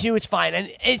 2-2, it's fine.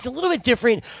 And it's a little bit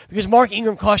different because Mark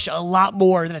Ingram costs you a lot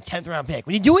more than a 10th round pick.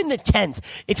 When you do it in the 10th,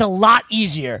 it's a lot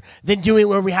easier than doing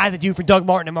what we had to do for Doug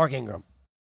Martin and Mark Ingram.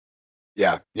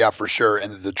 Yeah, for sure.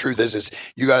 And the truth is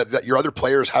you got your other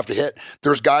players have to hit.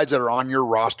 There's guys that are on your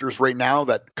rosters right now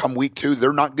that come week 2,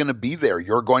 they're not going to be there.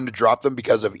 You're going to drop them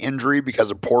because of injury, because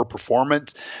of poor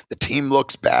performance. The team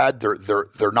looks bad.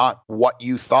 They're not what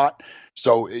you thought.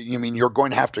 So you're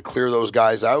going to have to clear those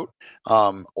guys out,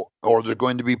 or there's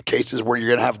going to be cases where you're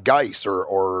going to have Geis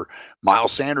or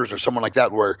Miles Sanders or someone like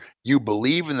that where you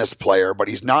believe in this player, but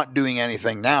he's not doing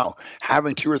anything now.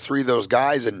 Having 2 or 3 of those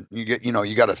guys, and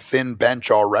you got a thin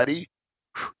bench already.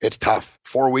 It's tough.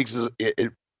 4 weeks is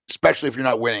especially if you're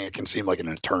not winning, it can seem like an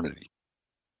eternity.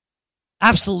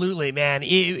 Absolutely, man.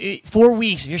 4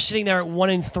 weeks. If you're sitting there at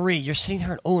 1-3, you're sitting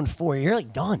there at 0-4. You're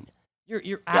like done.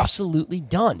 You're absolutely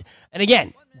done. And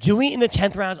again, doing it in the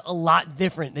 10th round is a lot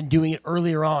different than doing it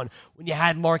earlier on when you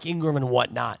had Mark Ingram and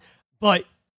whatnot. But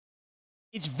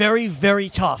it's very, very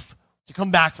tough to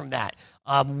come back from that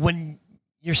when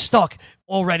you're stuck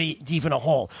already deep in a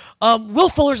hole. Will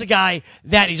Fuller's a guy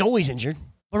that is always injured,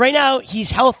 but right now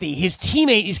he's healthy. His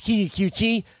teammate is Kiki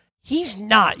QT. He's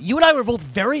not. You and I were both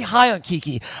very high on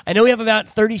Kiki. I know we have about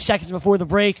 30 seconds before the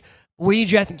break. Where are you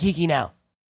drafting Kiki now?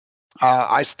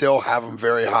 I still have him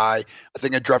very high. I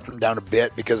think I dropped him down a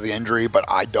bit because of the injury, but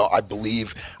I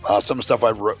believe some of the stuff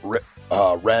I've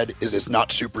read is it's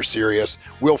not super serious.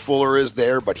 Will Fuller is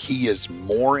there, but he is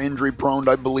more injury prone,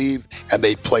 I believe, and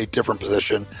they play different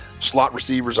position. Slot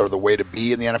receivers are the way to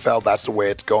be in the NFL. That's the way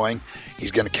it's going.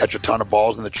 He's going to catch a ton of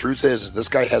balls, and the truth is this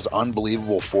guy has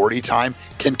unbelievable 40 time,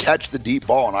 can catch the deep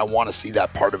ball, and I want to see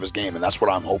that part of his game, and that's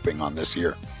what I'm hoping on this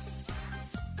year.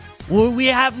 We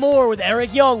have more with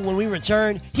Eric Young when we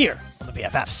return here on the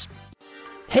BFFs.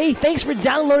 Hey, thanks for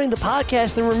downloading the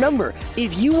podcast. And remember,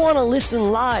 if you want to listen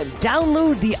live,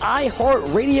 download the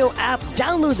iHeartRadio app,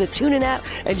 download the TuneIn app,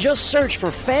 and just search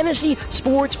for Fantasy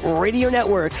Sports Radio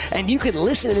Network, and you can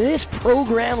listen to this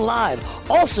program live.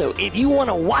 Also, if you want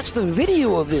to watch the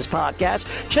video of this podcast,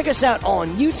 check us out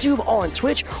on YouTube, on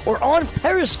Twitch, or on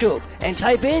Periscope, and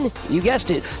type in, you guessed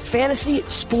it, Fantasy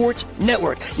Sports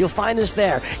Network. You'll find us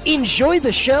there. Enjoy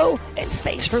the show, and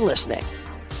thanks for listening.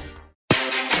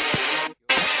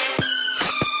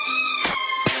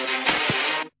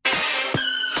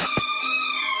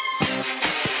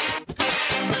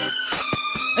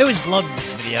 I always loved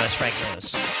this video, as Frank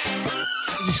knows.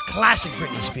 This is classic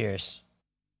Britney Spears.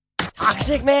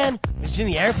 Toxic, man. When she's in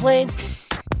the airplane.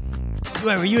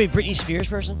 Were you a Britney Spears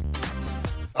person?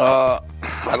 I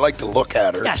like to look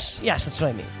at her. Yes, that's what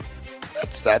I mean.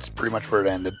 That's pretty much where it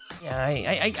ended. Yeah,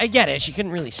 I get it. She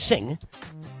couldn't really sing.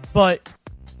 But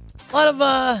a lot of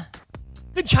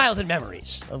good childhood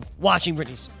memories of watching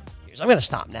Britney Spears. I'm going to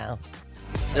stop now.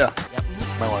 Yeah. Yep.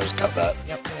 Might want to just cut that.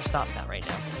 Yep, I'm going to stop that right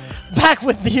now. Back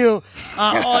with you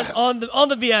on the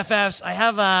BFFs. I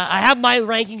have my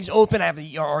rankings open. I have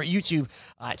our YouTube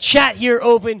chat here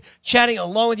open, chatting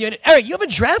along with you. And Eric, you have a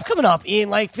draft coming up in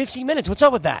like 15 minutes. What's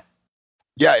up with that?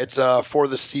 Yeah, it's for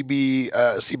the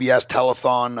CBS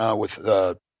telethon with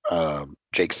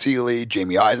Jake Seeley,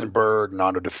 Jamie Eisenberg,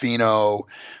 Nando DeFino,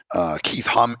 Heath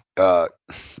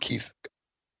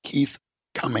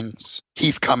Cummings.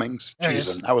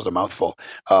 Jesus, that was a mouthful.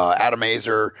 Adam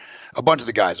Azer, a bunch of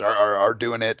the guys are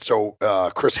doing it. So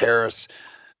Chris Harris.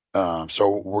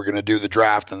 So we're going to do the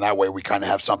draft, and that way we kind of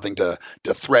have something to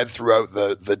thread throughout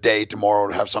the day tomorrow,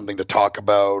 to have something to talk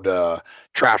about,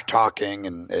 trash talking,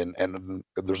 and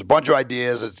there's a bunch of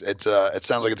ideas. It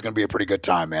sounds like it's going to be a pretty good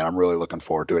time, man. I'm really looking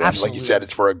forward to it. And like you said,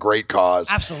 it's for a great cause.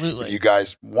 Absolutely. If you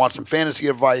guys want some fantasy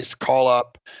advice, call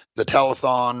up the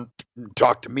telethon,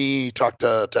 talk to me, talk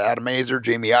to Adam Azer,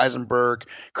 Jamie Eisenberg,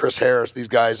 Chris Harris. These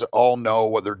guys all know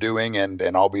what they're doing, and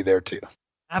I'll be there too.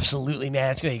 Absolutely,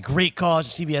 man. It's going to be a great cause.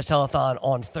 CBS Telethon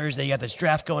on Thursday. You got this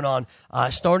draft going on,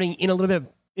 starting in a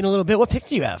little bit. What pick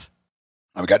do you have?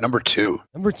 I've got number 2.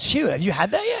 Number 2. Have you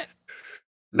had that yet?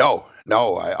 No.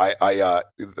 I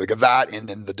got that in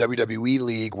the WWE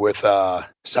league with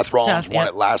Seth Rollins won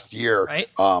it last year. Right.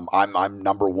 I'm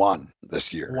number 1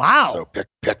 this year. Wow. So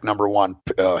pick number 1,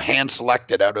 hand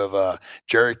selected out of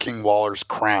Jerry King Lawler's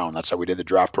crown. That's how we did the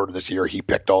draft order this year. He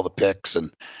picked all the picks,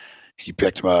 and he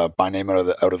picked my name out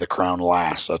of the crown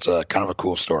last. So it's a kind of a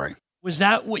cool story. Was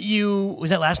that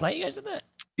last night you guys did that?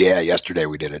 Yeah, yesterday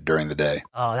we did it during the day.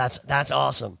 Oh, that's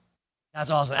awesome.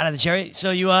 That's awesome. Out of the Jerry,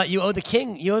 so you owe the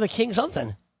king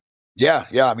something. Yeah.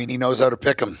 I mean, he knows how to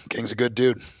pick him. King's a good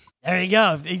dude. There you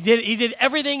go. He did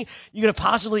everything you could have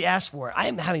possibly asked for. I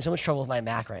am having so much trouble with my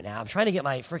Mac right now. I'm trying to get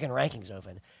my freaking rankings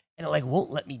open, and it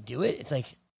won't let me do it. It's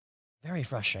very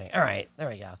frustrating. All right, there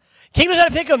we go. King knows how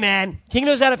to pick him, man. King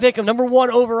knows how to pick him. Number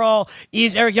 1 overall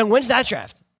is Eric Young. When's that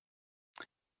draft?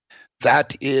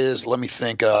 That is, let me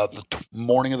think, the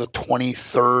morning of the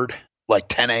 23rd,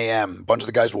 10 a.m. A bunch of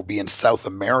the guys will be in South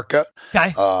America.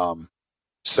 Okay.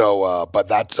 But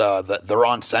that's they're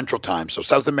on Central Time. So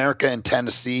South America and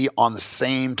Tennessee on the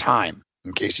same time,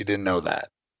 in case you didn't know that.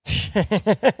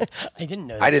 I didn't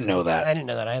know that. I didn't know that. I didn't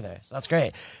know that either. So that's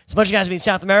great. So a bunch of guys will be in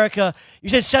South America. You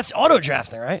said Seth's auto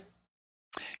drafting, right?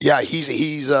 Yeah,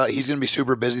 he's going to be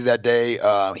super busy that day.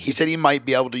 He said he might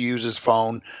be able to use his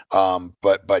phone,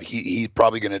 but he's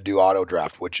probably going to do auto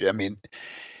draft, which, I mean,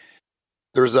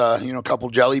 there's a couple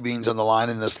jelly beans on the line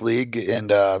in this league,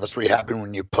 and that's what happens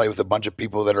when you play with a bunch of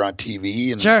people that are on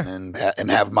TV and sure.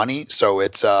 and have money. So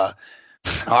it's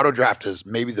auto draft is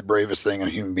maybe the bravest thing a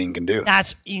human being can do.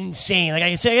 That's insane. I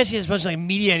guess he has a bunch of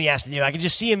media he has to do. I can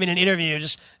just see him in an interview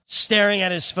just staring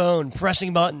at his phone,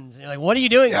 pressing buttons. And you're like, what are you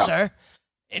doing, sir?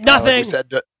 Nothing.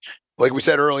 Like we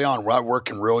said early on, work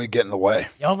can really get in the way.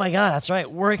 Oh my God, that's right.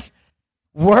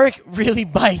 Work really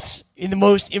bites in the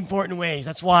most important ways.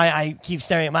 That's why I keep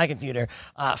staring at my computer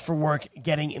for work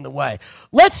getting in the way.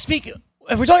 Let's speak.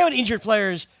 If we're talking about injured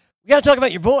players, we got to talk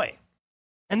about your boy,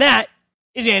 and that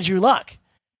is Andrew Luck.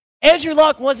 Andrew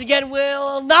Luck, once again,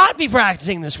 will not be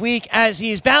practicing this week as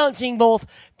he is balancing both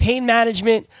pain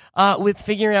management with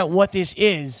figuring out what this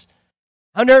is.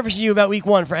 How nervous are you about week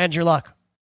 1 for Andrew Luck?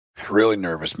 Really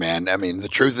nervous, man. I mean, the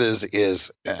truth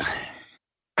is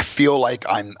I feel like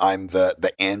I'm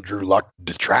the Andrew Luck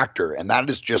detractor, and that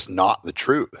is just not the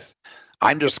truth.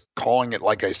 I'm just calling it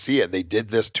like I see it. They did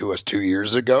this to us 2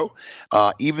 years ago.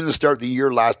 Even to start the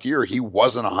year last year, he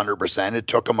wasn't 100%. It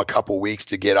took him a couple weeks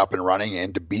to get up and running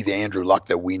and to be the Andrew Luck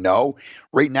that we know.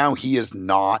 Right now, he is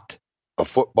not a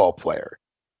football player.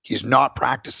 He's not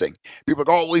practicing. People are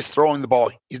like, oh, he's throwing the ball.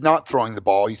 He's not throwing the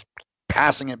ball. He's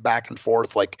passing it back and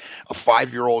forth like a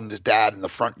 5-year-old and his dad in the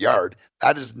front yard.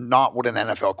 That is not what an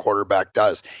NFL quarterback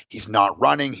does. He's not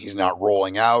running. He's not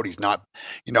rolling out. He's not,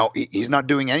 he's not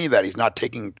doing any of that. He's not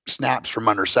taking snaps from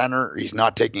under center. He's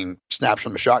not taking snaps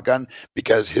from the shotgun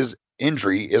because his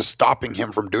injury is stopping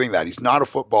him from doing that. He's not a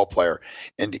football player.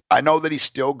 And I know that he's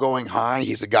still going high.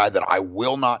 He's a guy that I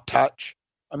will not touch.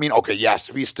 I mean, okay, yes,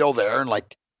 if he's still there and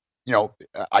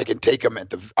I can take him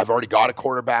I've already got a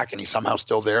quarterback and he's somehow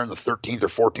still there in the 13th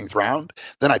or 14th round,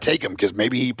 then I take him because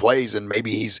maybe he plays and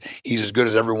maybe he's as good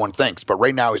as everyone thinks. But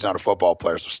right now he's not a football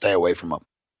player, so stay away from him.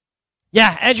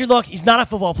 Yeah, Andrew Luck, he's not a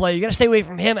football player. You got to stay away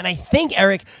from him. And I think,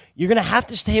 Eric, you're going to have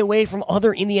to stay away from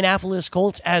other Indianapolis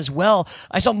Colts as well.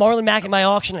 I saw Marlon Mack in my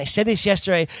auction. I said this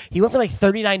yesterday. He went for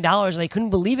 $39, and I couldn't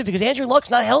believe it because Andrew Luck's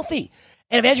not healthy.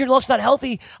 And if Andrew Luck's not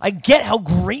healthy, I get how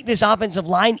great this offensive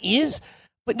line is,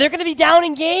 but they're going to be down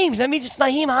in games. That means it's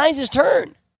Nyheim Hines'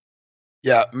 turn.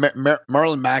 Yeah,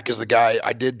 Marlon Mack is the guy.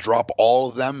 I did drop all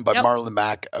of them, but Marlon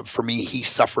Mack, for me, he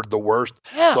suffered the worst.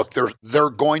 Yeah. Look, they're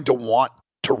going to want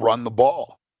to run the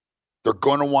ball. They're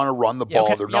going to want to run the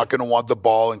ball. They're not going to want the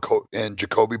ball in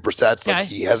Jacoby Brissett's. Like,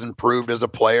 he has improved as a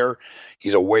player.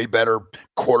 He's a way better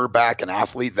quarterback and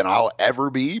athlete than I'll ever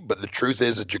be. But the truth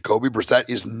is that Jacoby Brissett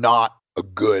is not a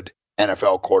good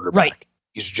NFL quarterback. Right.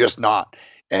 He's just not.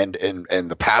 And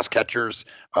the pass catchers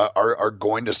are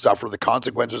going to suffer the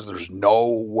consequences. There's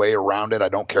no way around it. I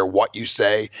don't care what you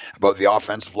say about the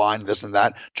offensive line, this and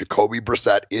that. Jacoby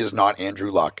Brissett is not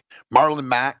Andrew Luck. Marlon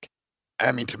Mack,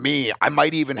 I mean, to me, I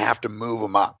might even have to move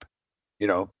him up,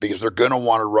 because they're going to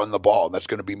want to run the ball. That's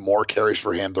going to be more carries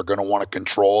for him. They're going to want to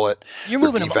control it. You're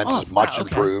Their moving defense him up. is much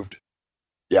improved.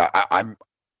 Yeah,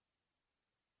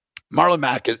 Marlon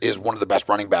Mack is one of the best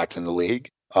running backs in the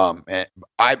league. And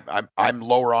I'm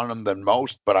lower on him than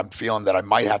most, but I'm feeling that I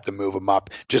might have to move him up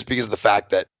just because of the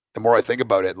fact that the more I think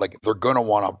about it, like, they're going to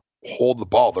want to hold the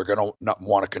ball. They're going to not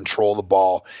want to control the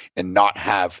ball and not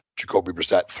have Jacoby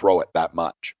Brissett throw it that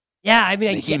much. Yeah, I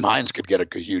mean, Nyheim Hines could get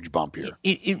a huge bump here.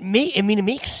 It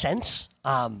makes sense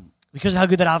because of how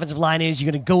good that offensive line is.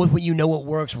 You're going to go with what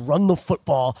works, run the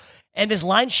football, and this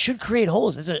line should create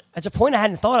holes. It's a point I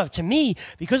hadn't thought of. To me,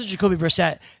 because of Jacoby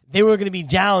Brissett, they were going to be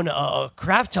down a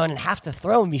crap ton and have to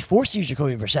throw and be forced to use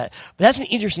Jacoby Brissett. But that's an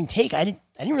interesting take I didn't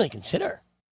really consider.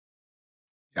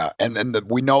 Yeah, and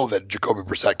we know that Jacoby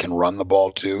Brissett can run the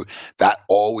ball too. That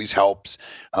always helps.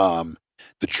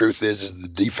 The truth is the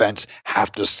defense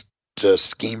have to to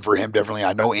scheme for him differently.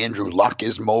 I know Andrew Luck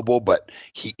is mobile, but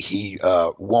he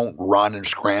won't run and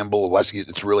scramble unless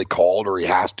it's really called or he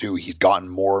has to. He's gotten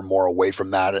more and more away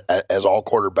from that, as all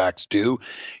quarterbacks do.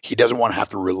 He doesn't want to have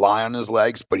to rely on his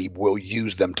legs, but he will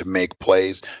use them to make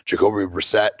plays. Jacoby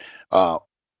Brissett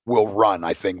will run,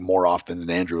 I think, more often than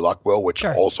Andrew Luck will, which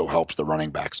also helps the running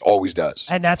backs. Always does.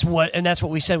 And that's what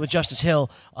we said with Justice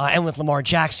Hill and with Lamar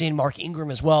Jackson, Mark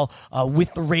Ingram as well,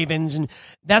 with the Ravens. And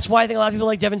that's why I think a lot of people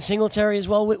like Devin Singletary as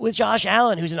well with Josh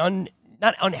Allen, who's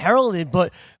not unheralded,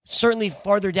 but certainly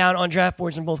farther down on draft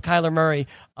boards than both Kyler Murray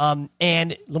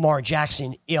and Lamar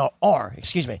Jackson are.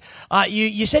 Excuse me.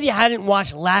 You said you hadn't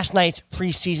watched last night's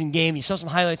preseason game. You saw some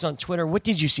highlights on Twitter. What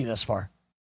did you see thus far?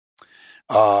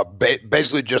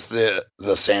 Basically just the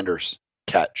Sanders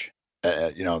catch.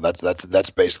 That's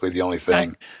basically the only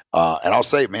thing. And I'll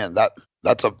say, man,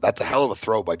 that's a hell of a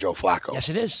throw by Joe Flacco. Yes,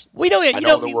 it is. We know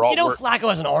Flacco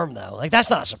has an arm though. Like, that's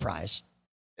not a surprise.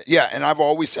 Yeah, and I've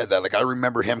always said that. Like, I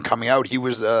remember him coming out. He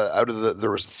was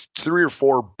there was 3 or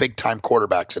 4 big time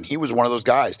quarterbacks, and he was one of those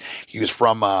guys. He was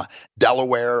from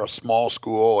Delaware, a small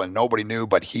school, and nobody knew,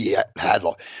 but he had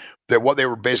what they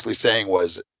were basically saying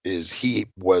is he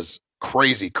was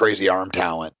crazy arm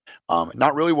talent.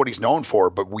 Not really what he's known for,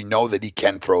 but we know that he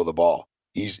can throw the ball.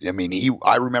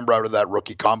 I remember out of that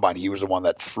rookie combine, he was the one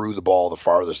that threw the ball the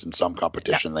farthest in some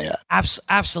competition they had.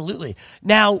 Absolutely.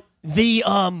 Now, the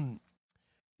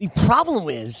problem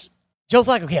is Joe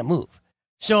Flacco can't move.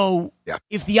 So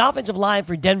if the offensive line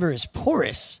for Denver is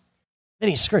porous, then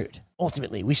he's screwed.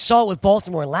 Ultimately, we saw it with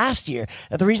Baltimore last year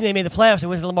that the reason they made the playoffs, it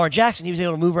was Lamar Jackson. He was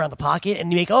able to move around the pocket and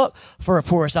make up for a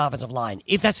porous offensive line.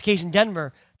 If that's the case in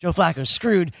Denver, Joe Flacco's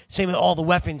screwed. Same with all the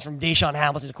weapons from Deshaun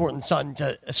Hamilton to Courtland Sutton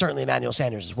to certainly Emmanuel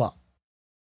Sanders as well.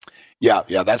 Yeah,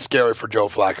 that's scary for Joe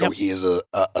Flacco. Yep. He is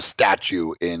a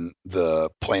statue in the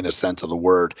plainest sense of the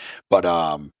word. But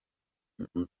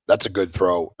that's a good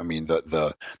throw. I mean,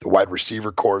 the wide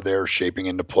receiver core there shaping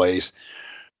into place.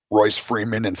 Royce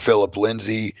Freeman and Phillip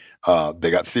Lindsay. They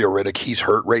got Theo Riddick. He's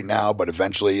hurt right now, but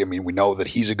eventually, we know that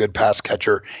he's a good pass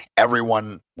catcher.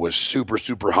 Everyone was super,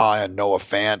 super high on Noah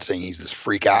Fant, saying he's this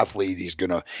freak athlete. He's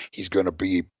gonna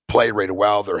be play right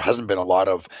well. There hasn't been a lot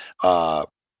of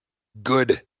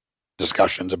good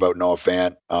discussions about Noah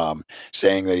Fant,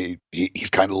 saying that he's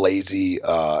kind of lazy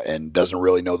and doesn't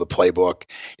really know the playbook.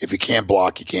 If you can't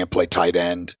block, you can't play tight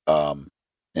end.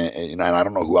 And I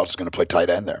don't know who else is going to play tight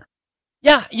end there.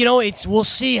 Yeah, we'll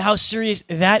see how serious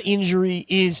that injury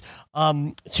is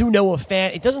to Noah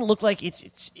Fant. It doesn't look like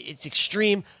it's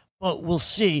extreme, but we'll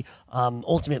see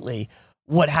ultimately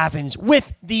what happens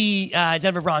with the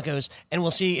Denver Broncos, and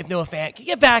we'll see if Noah Fant can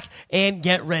get back and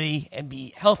get ready and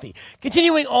be healthy.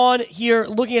 Continuing on here,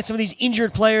 looking at some of these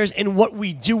injured players and what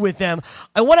we do with them,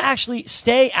 I want to actually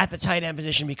stay at the tight end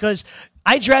position because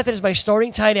I drafted as my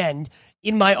starting tight end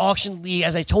in my auction league,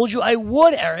 as I told you I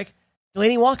would, Eric,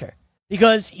 Delanie Walker.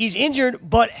 Because he's injured,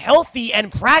 but healthy and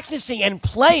practicing and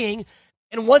playing.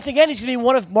 And once again, he's going to be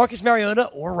one of Marcus Mariota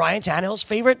or Ryan Tannehill's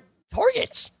favorite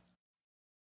targets.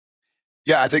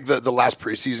 Yeah, I think the last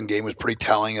preseason game was pretty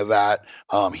telling of that.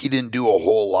 He didn't do a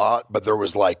whole lot, but there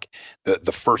was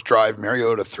the first drive,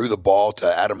 Mariota threw the ball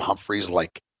to Adam Humphries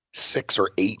 6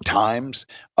 or 8 times.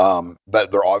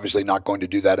 But they're obviously not going to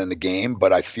do that in the game,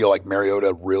 but I feel like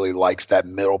Mariota really likes that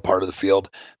middle part of the field.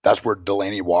 That's where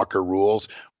Delanie Walker rules.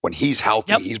 When he's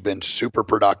healthy, he's been super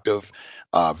productive,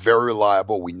 very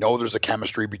reliable. We know there's a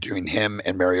chemistry between him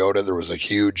and Mariota. There was a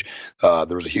huge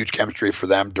chemistry for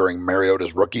them during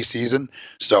Mariota's rookie season.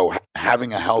 So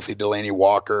having a healthy Delanie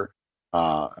Walker,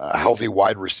 a healthy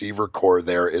wide receiver core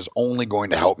there is only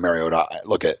going to help Mariota.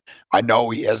 I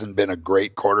know he hasn't been a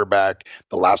great quarterback.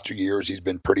 The last 2 years, he's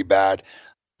been pretty bad.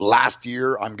 Last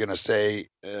year, I'm going to say,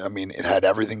 it had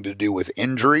everything to do with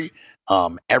injury.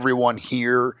 Everyone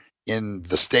here in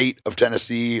the state of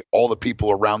Tennessee, all the people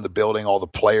around the building, all the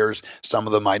players, some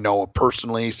of them I know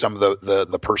personally, some of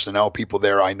the personnel people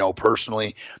there I know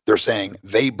personally, they're saying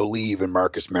they believe in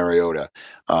Marcus Mariota.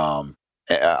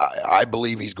 I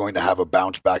believe he's going to have a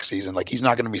bounce back season. He's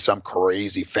not going to be some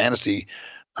crazy fantasy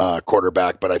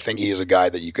quarterback, but I think he is a guy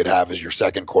that you could have as your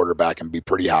second quarterback and be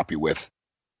pretty happy with.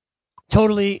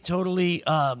 Totally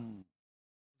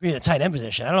agree with the tight end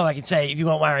position. I don't know if I can say if you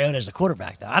want Mariota as a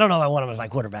quarterback, though. I don't know if I want him as my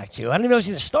quarterback, too. I don't even know if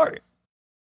he's going to start.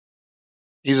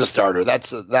 He's a starter.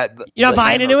 You're not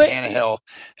buying into it? Tannehill,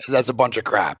 that's a bunch of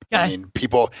crap. Okay.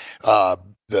 People,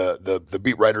 the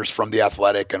beat writers from The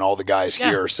Athletic and all the guys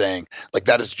here are saying,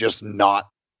 that is just not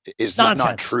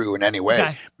true in any way.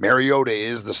 Okay. Mariota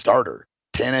is the starter.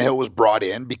 Tannehill was brought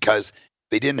in because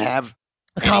they didn't have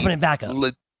a competent backup.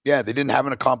 Yeah, they didn't have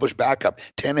an accomplished backup.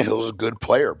 Tannehill's a good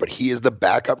player, but he is the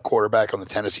backup quarterback on the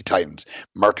Tennessee Titans.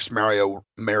 Marcus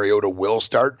Mariota will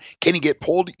start. Can he get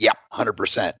pulled? Yep,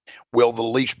 100%. Will the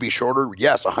leash be shorter?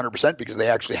 Yes, 100%, because they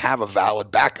actually have a valid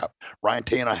backup. Ryan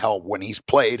Tannehill, when he's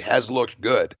played, has looked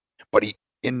good, but he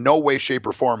in no way, shape,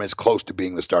 or form is close to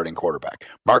being the starting quarterback.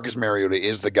 Marcus Mariota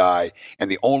is the guy, and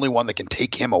the only one that can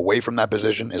take him away from that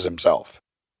position is himself.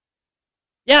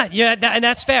 Yeah, and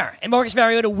that's fair. And Marcus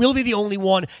Mariota will be the only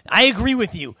one, I agree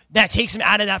with you, that takes him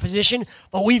out of that position.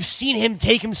 But we've seen him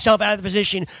take himself out of the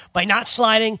position by not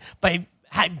sliding, by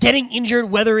getting injured,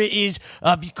 whether it is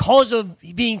because of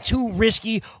being too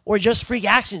risky or just freak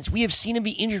accidents. We have seen him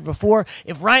be injured before.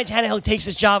 If Ryan Tannehill takes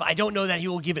this job, I don't know that he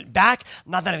will give it back.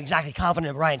 Not that I'm exactly confident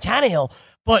of Ryan Tannehill,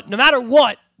 but no matter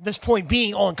what, this point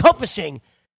being all-encompassing,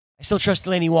 I still trust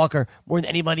Delanie Walker more than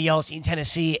anybody else in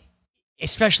Tennessee,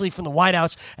 especially from the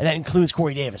wideouts, and that includes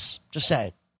Corey Davis. Just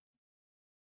saying.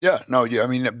 Yeah, no, yeah. I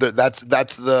mean, that's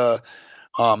the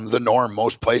norm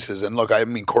most places. And look, I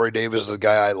mean, Corey Davis is the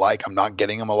guy I like. I'm not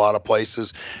getting him a lot of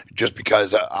places just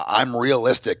because I'm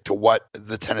realistic to what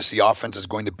the Tennessee offense is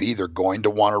going to be. They're going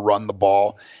to want to run the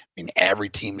ball. I mean, every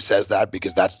team says that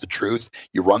because that's the truth.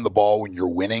 You run the ball when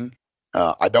you're winning.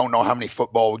 I don't know how many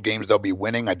football games they'll be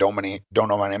winning. I don't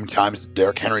know how many times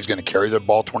Derrick Henry's going to carry the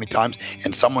ball 20 times,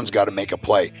 and someone's got to make a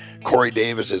play. Corey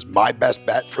Davis is my best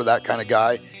bet for that kind of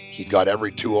guy. He's got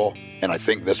every tool, and I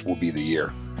think this will be the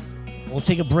year. We'll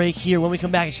take a break here. When we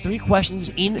come back, it's 3 questions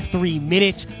in 3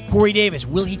 minutes. Corey Davis,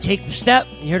 will he take the step?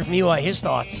 You heard from Eli, his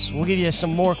thoughts. We'll give you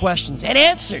some more questions and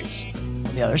answers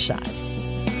on the other side.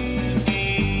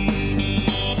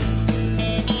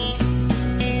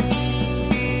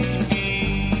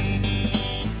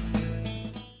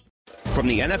 From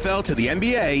the NFL to the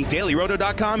NBA,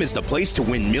 DailyRoto.com is the place to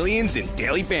win millions in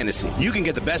daily fantasy. You can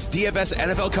get the best DFS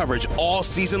NFL coverage all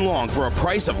season long for a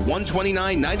price of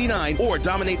 $129.99 or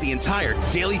dominate the entire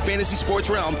daily fantasy sports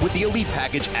realm with the Elite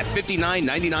Package at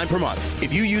 $59.99 per month.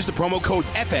 If you use the promo code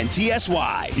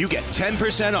FNTSY, you get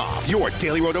 10% off your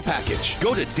Daily Roto package.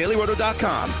 Go to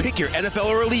DailyRoto.com, pick your NFL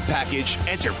or Elite Package,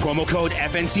 enter promo code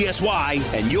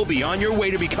FNTSY, and you'll be on your way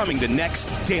to becoming the next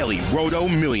Daily Roto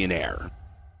millionaire.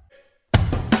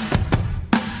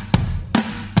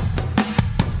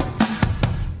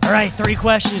 All right, 3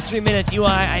 questions, 3 minutes. UI,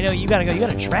 I know you got to go. You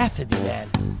got a draft to do, man.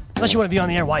 Unless you want to be on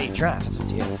the air while you draft. That's up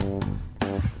to you.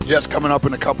 Yeah, it's coming up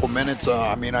in a couple minutes.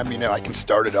 I mean, I can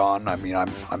start it on. I mean,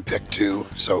 I'm pick 2,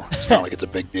 so it's not like it's a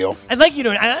big deal. I'd like you to.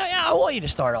 I want you to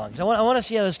start on because I want to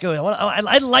see how this goes.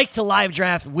 I'd like to live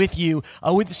draft with you,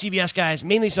 with the CBS guys,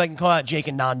 mainly so I can call out Jake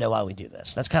and Nando while we do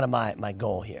this. That's kind of my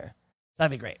goal here.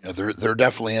 That'd be great. Yeah, they're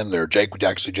definitely in there. Jake would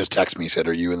actually just text me, said,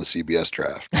 "Are you in the CBS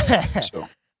draft?" So.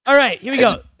 All right, here we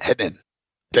go. Head in.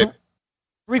 Okay.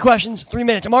 3 questions, 3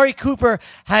 minutes. Amari Cooper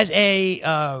has a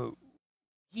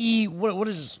he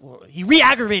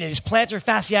re-aggravated his plantar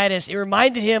fasciitis. It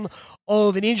reminded him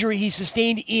of an injury he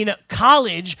sustained in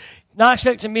college. Not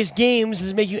expected to miss games. Does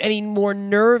it make you any more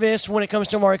nervous when it comes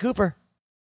to Amari Cooper?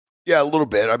 Yeah, a little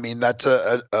bit. I mean, that's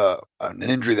an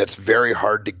injury that's very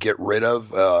hard to get rid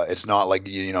of. It's not like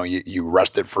you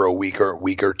rest it for a week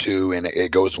or two and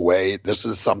it goes away. This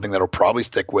is something that'll probably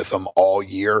stick with him all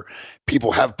year.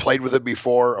 People have played with it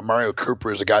before. Amari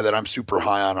Cooper is a guy that I'm super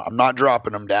high on. I'm not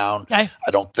dropping him down. Okay.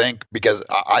 I don't think, because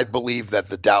I believe that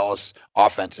the Dallas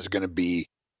offense is going to be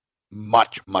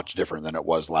much, much different than it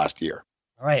was last year.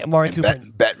 All right, Amari Cooper.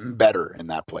 Better in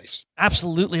that place.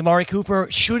 Absolutely. Amari Cooper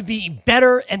should be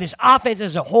better, and this offense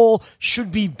as a whole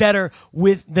should be better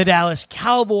with the Dallas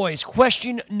Cowboys.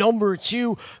 Question number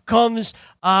 2 comes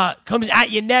at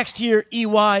you next here,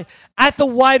 EY. At the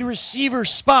wide receiver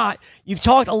spot, you've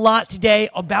talked a lot today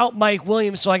about Mike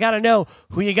Williams, so I got to know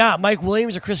who you got, Mike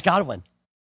Williams or Chris Godwin?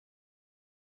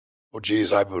 Oh,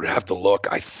 geez, I would have to look.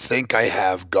 I think I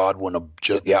have Godwin.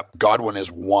 Godwin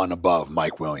is 1 above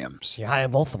Mike Williams. You're high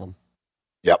on both of them.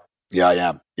 Yep. Yeah, I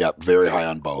am. Yep, very high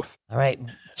on both. All right.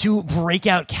 2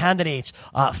 breakout candidates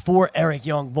for Eric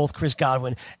Young, both Chris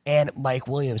Godwin and Mike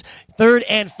Williams. 3rd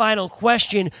and final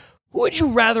question. Who would you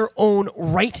rather own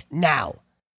right now?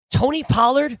 Tony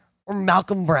Pollard or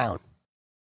Malcolm Brown?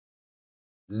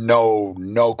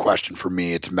 No question for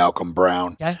me. It's Malcolm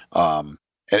Brown. Okay.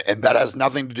 And that has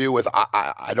nothing to do with,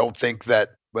 I don't think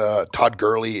that Todd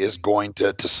Gurley is going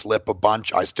to slip a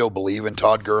bunch. I still believe in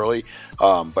Todd Gurley,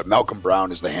 but Malcolm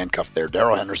Brown is the handcuff there.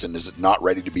 Darrell Henderson is not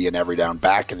ready to be an every down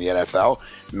back in the NFL.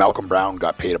 Malcolm Brown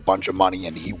got paid a bunch of money,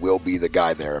 and he will be the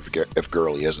guy there if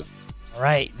Gurley isn't. All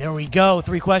right, there we go.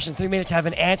 3 questions, 3 minutes, have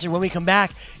an answer. When we come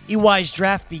back, EY's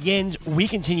draft begins. We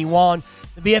continue on.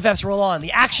 The BFFs roll on.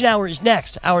 The action hour is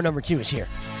next. Hour number 2 is here.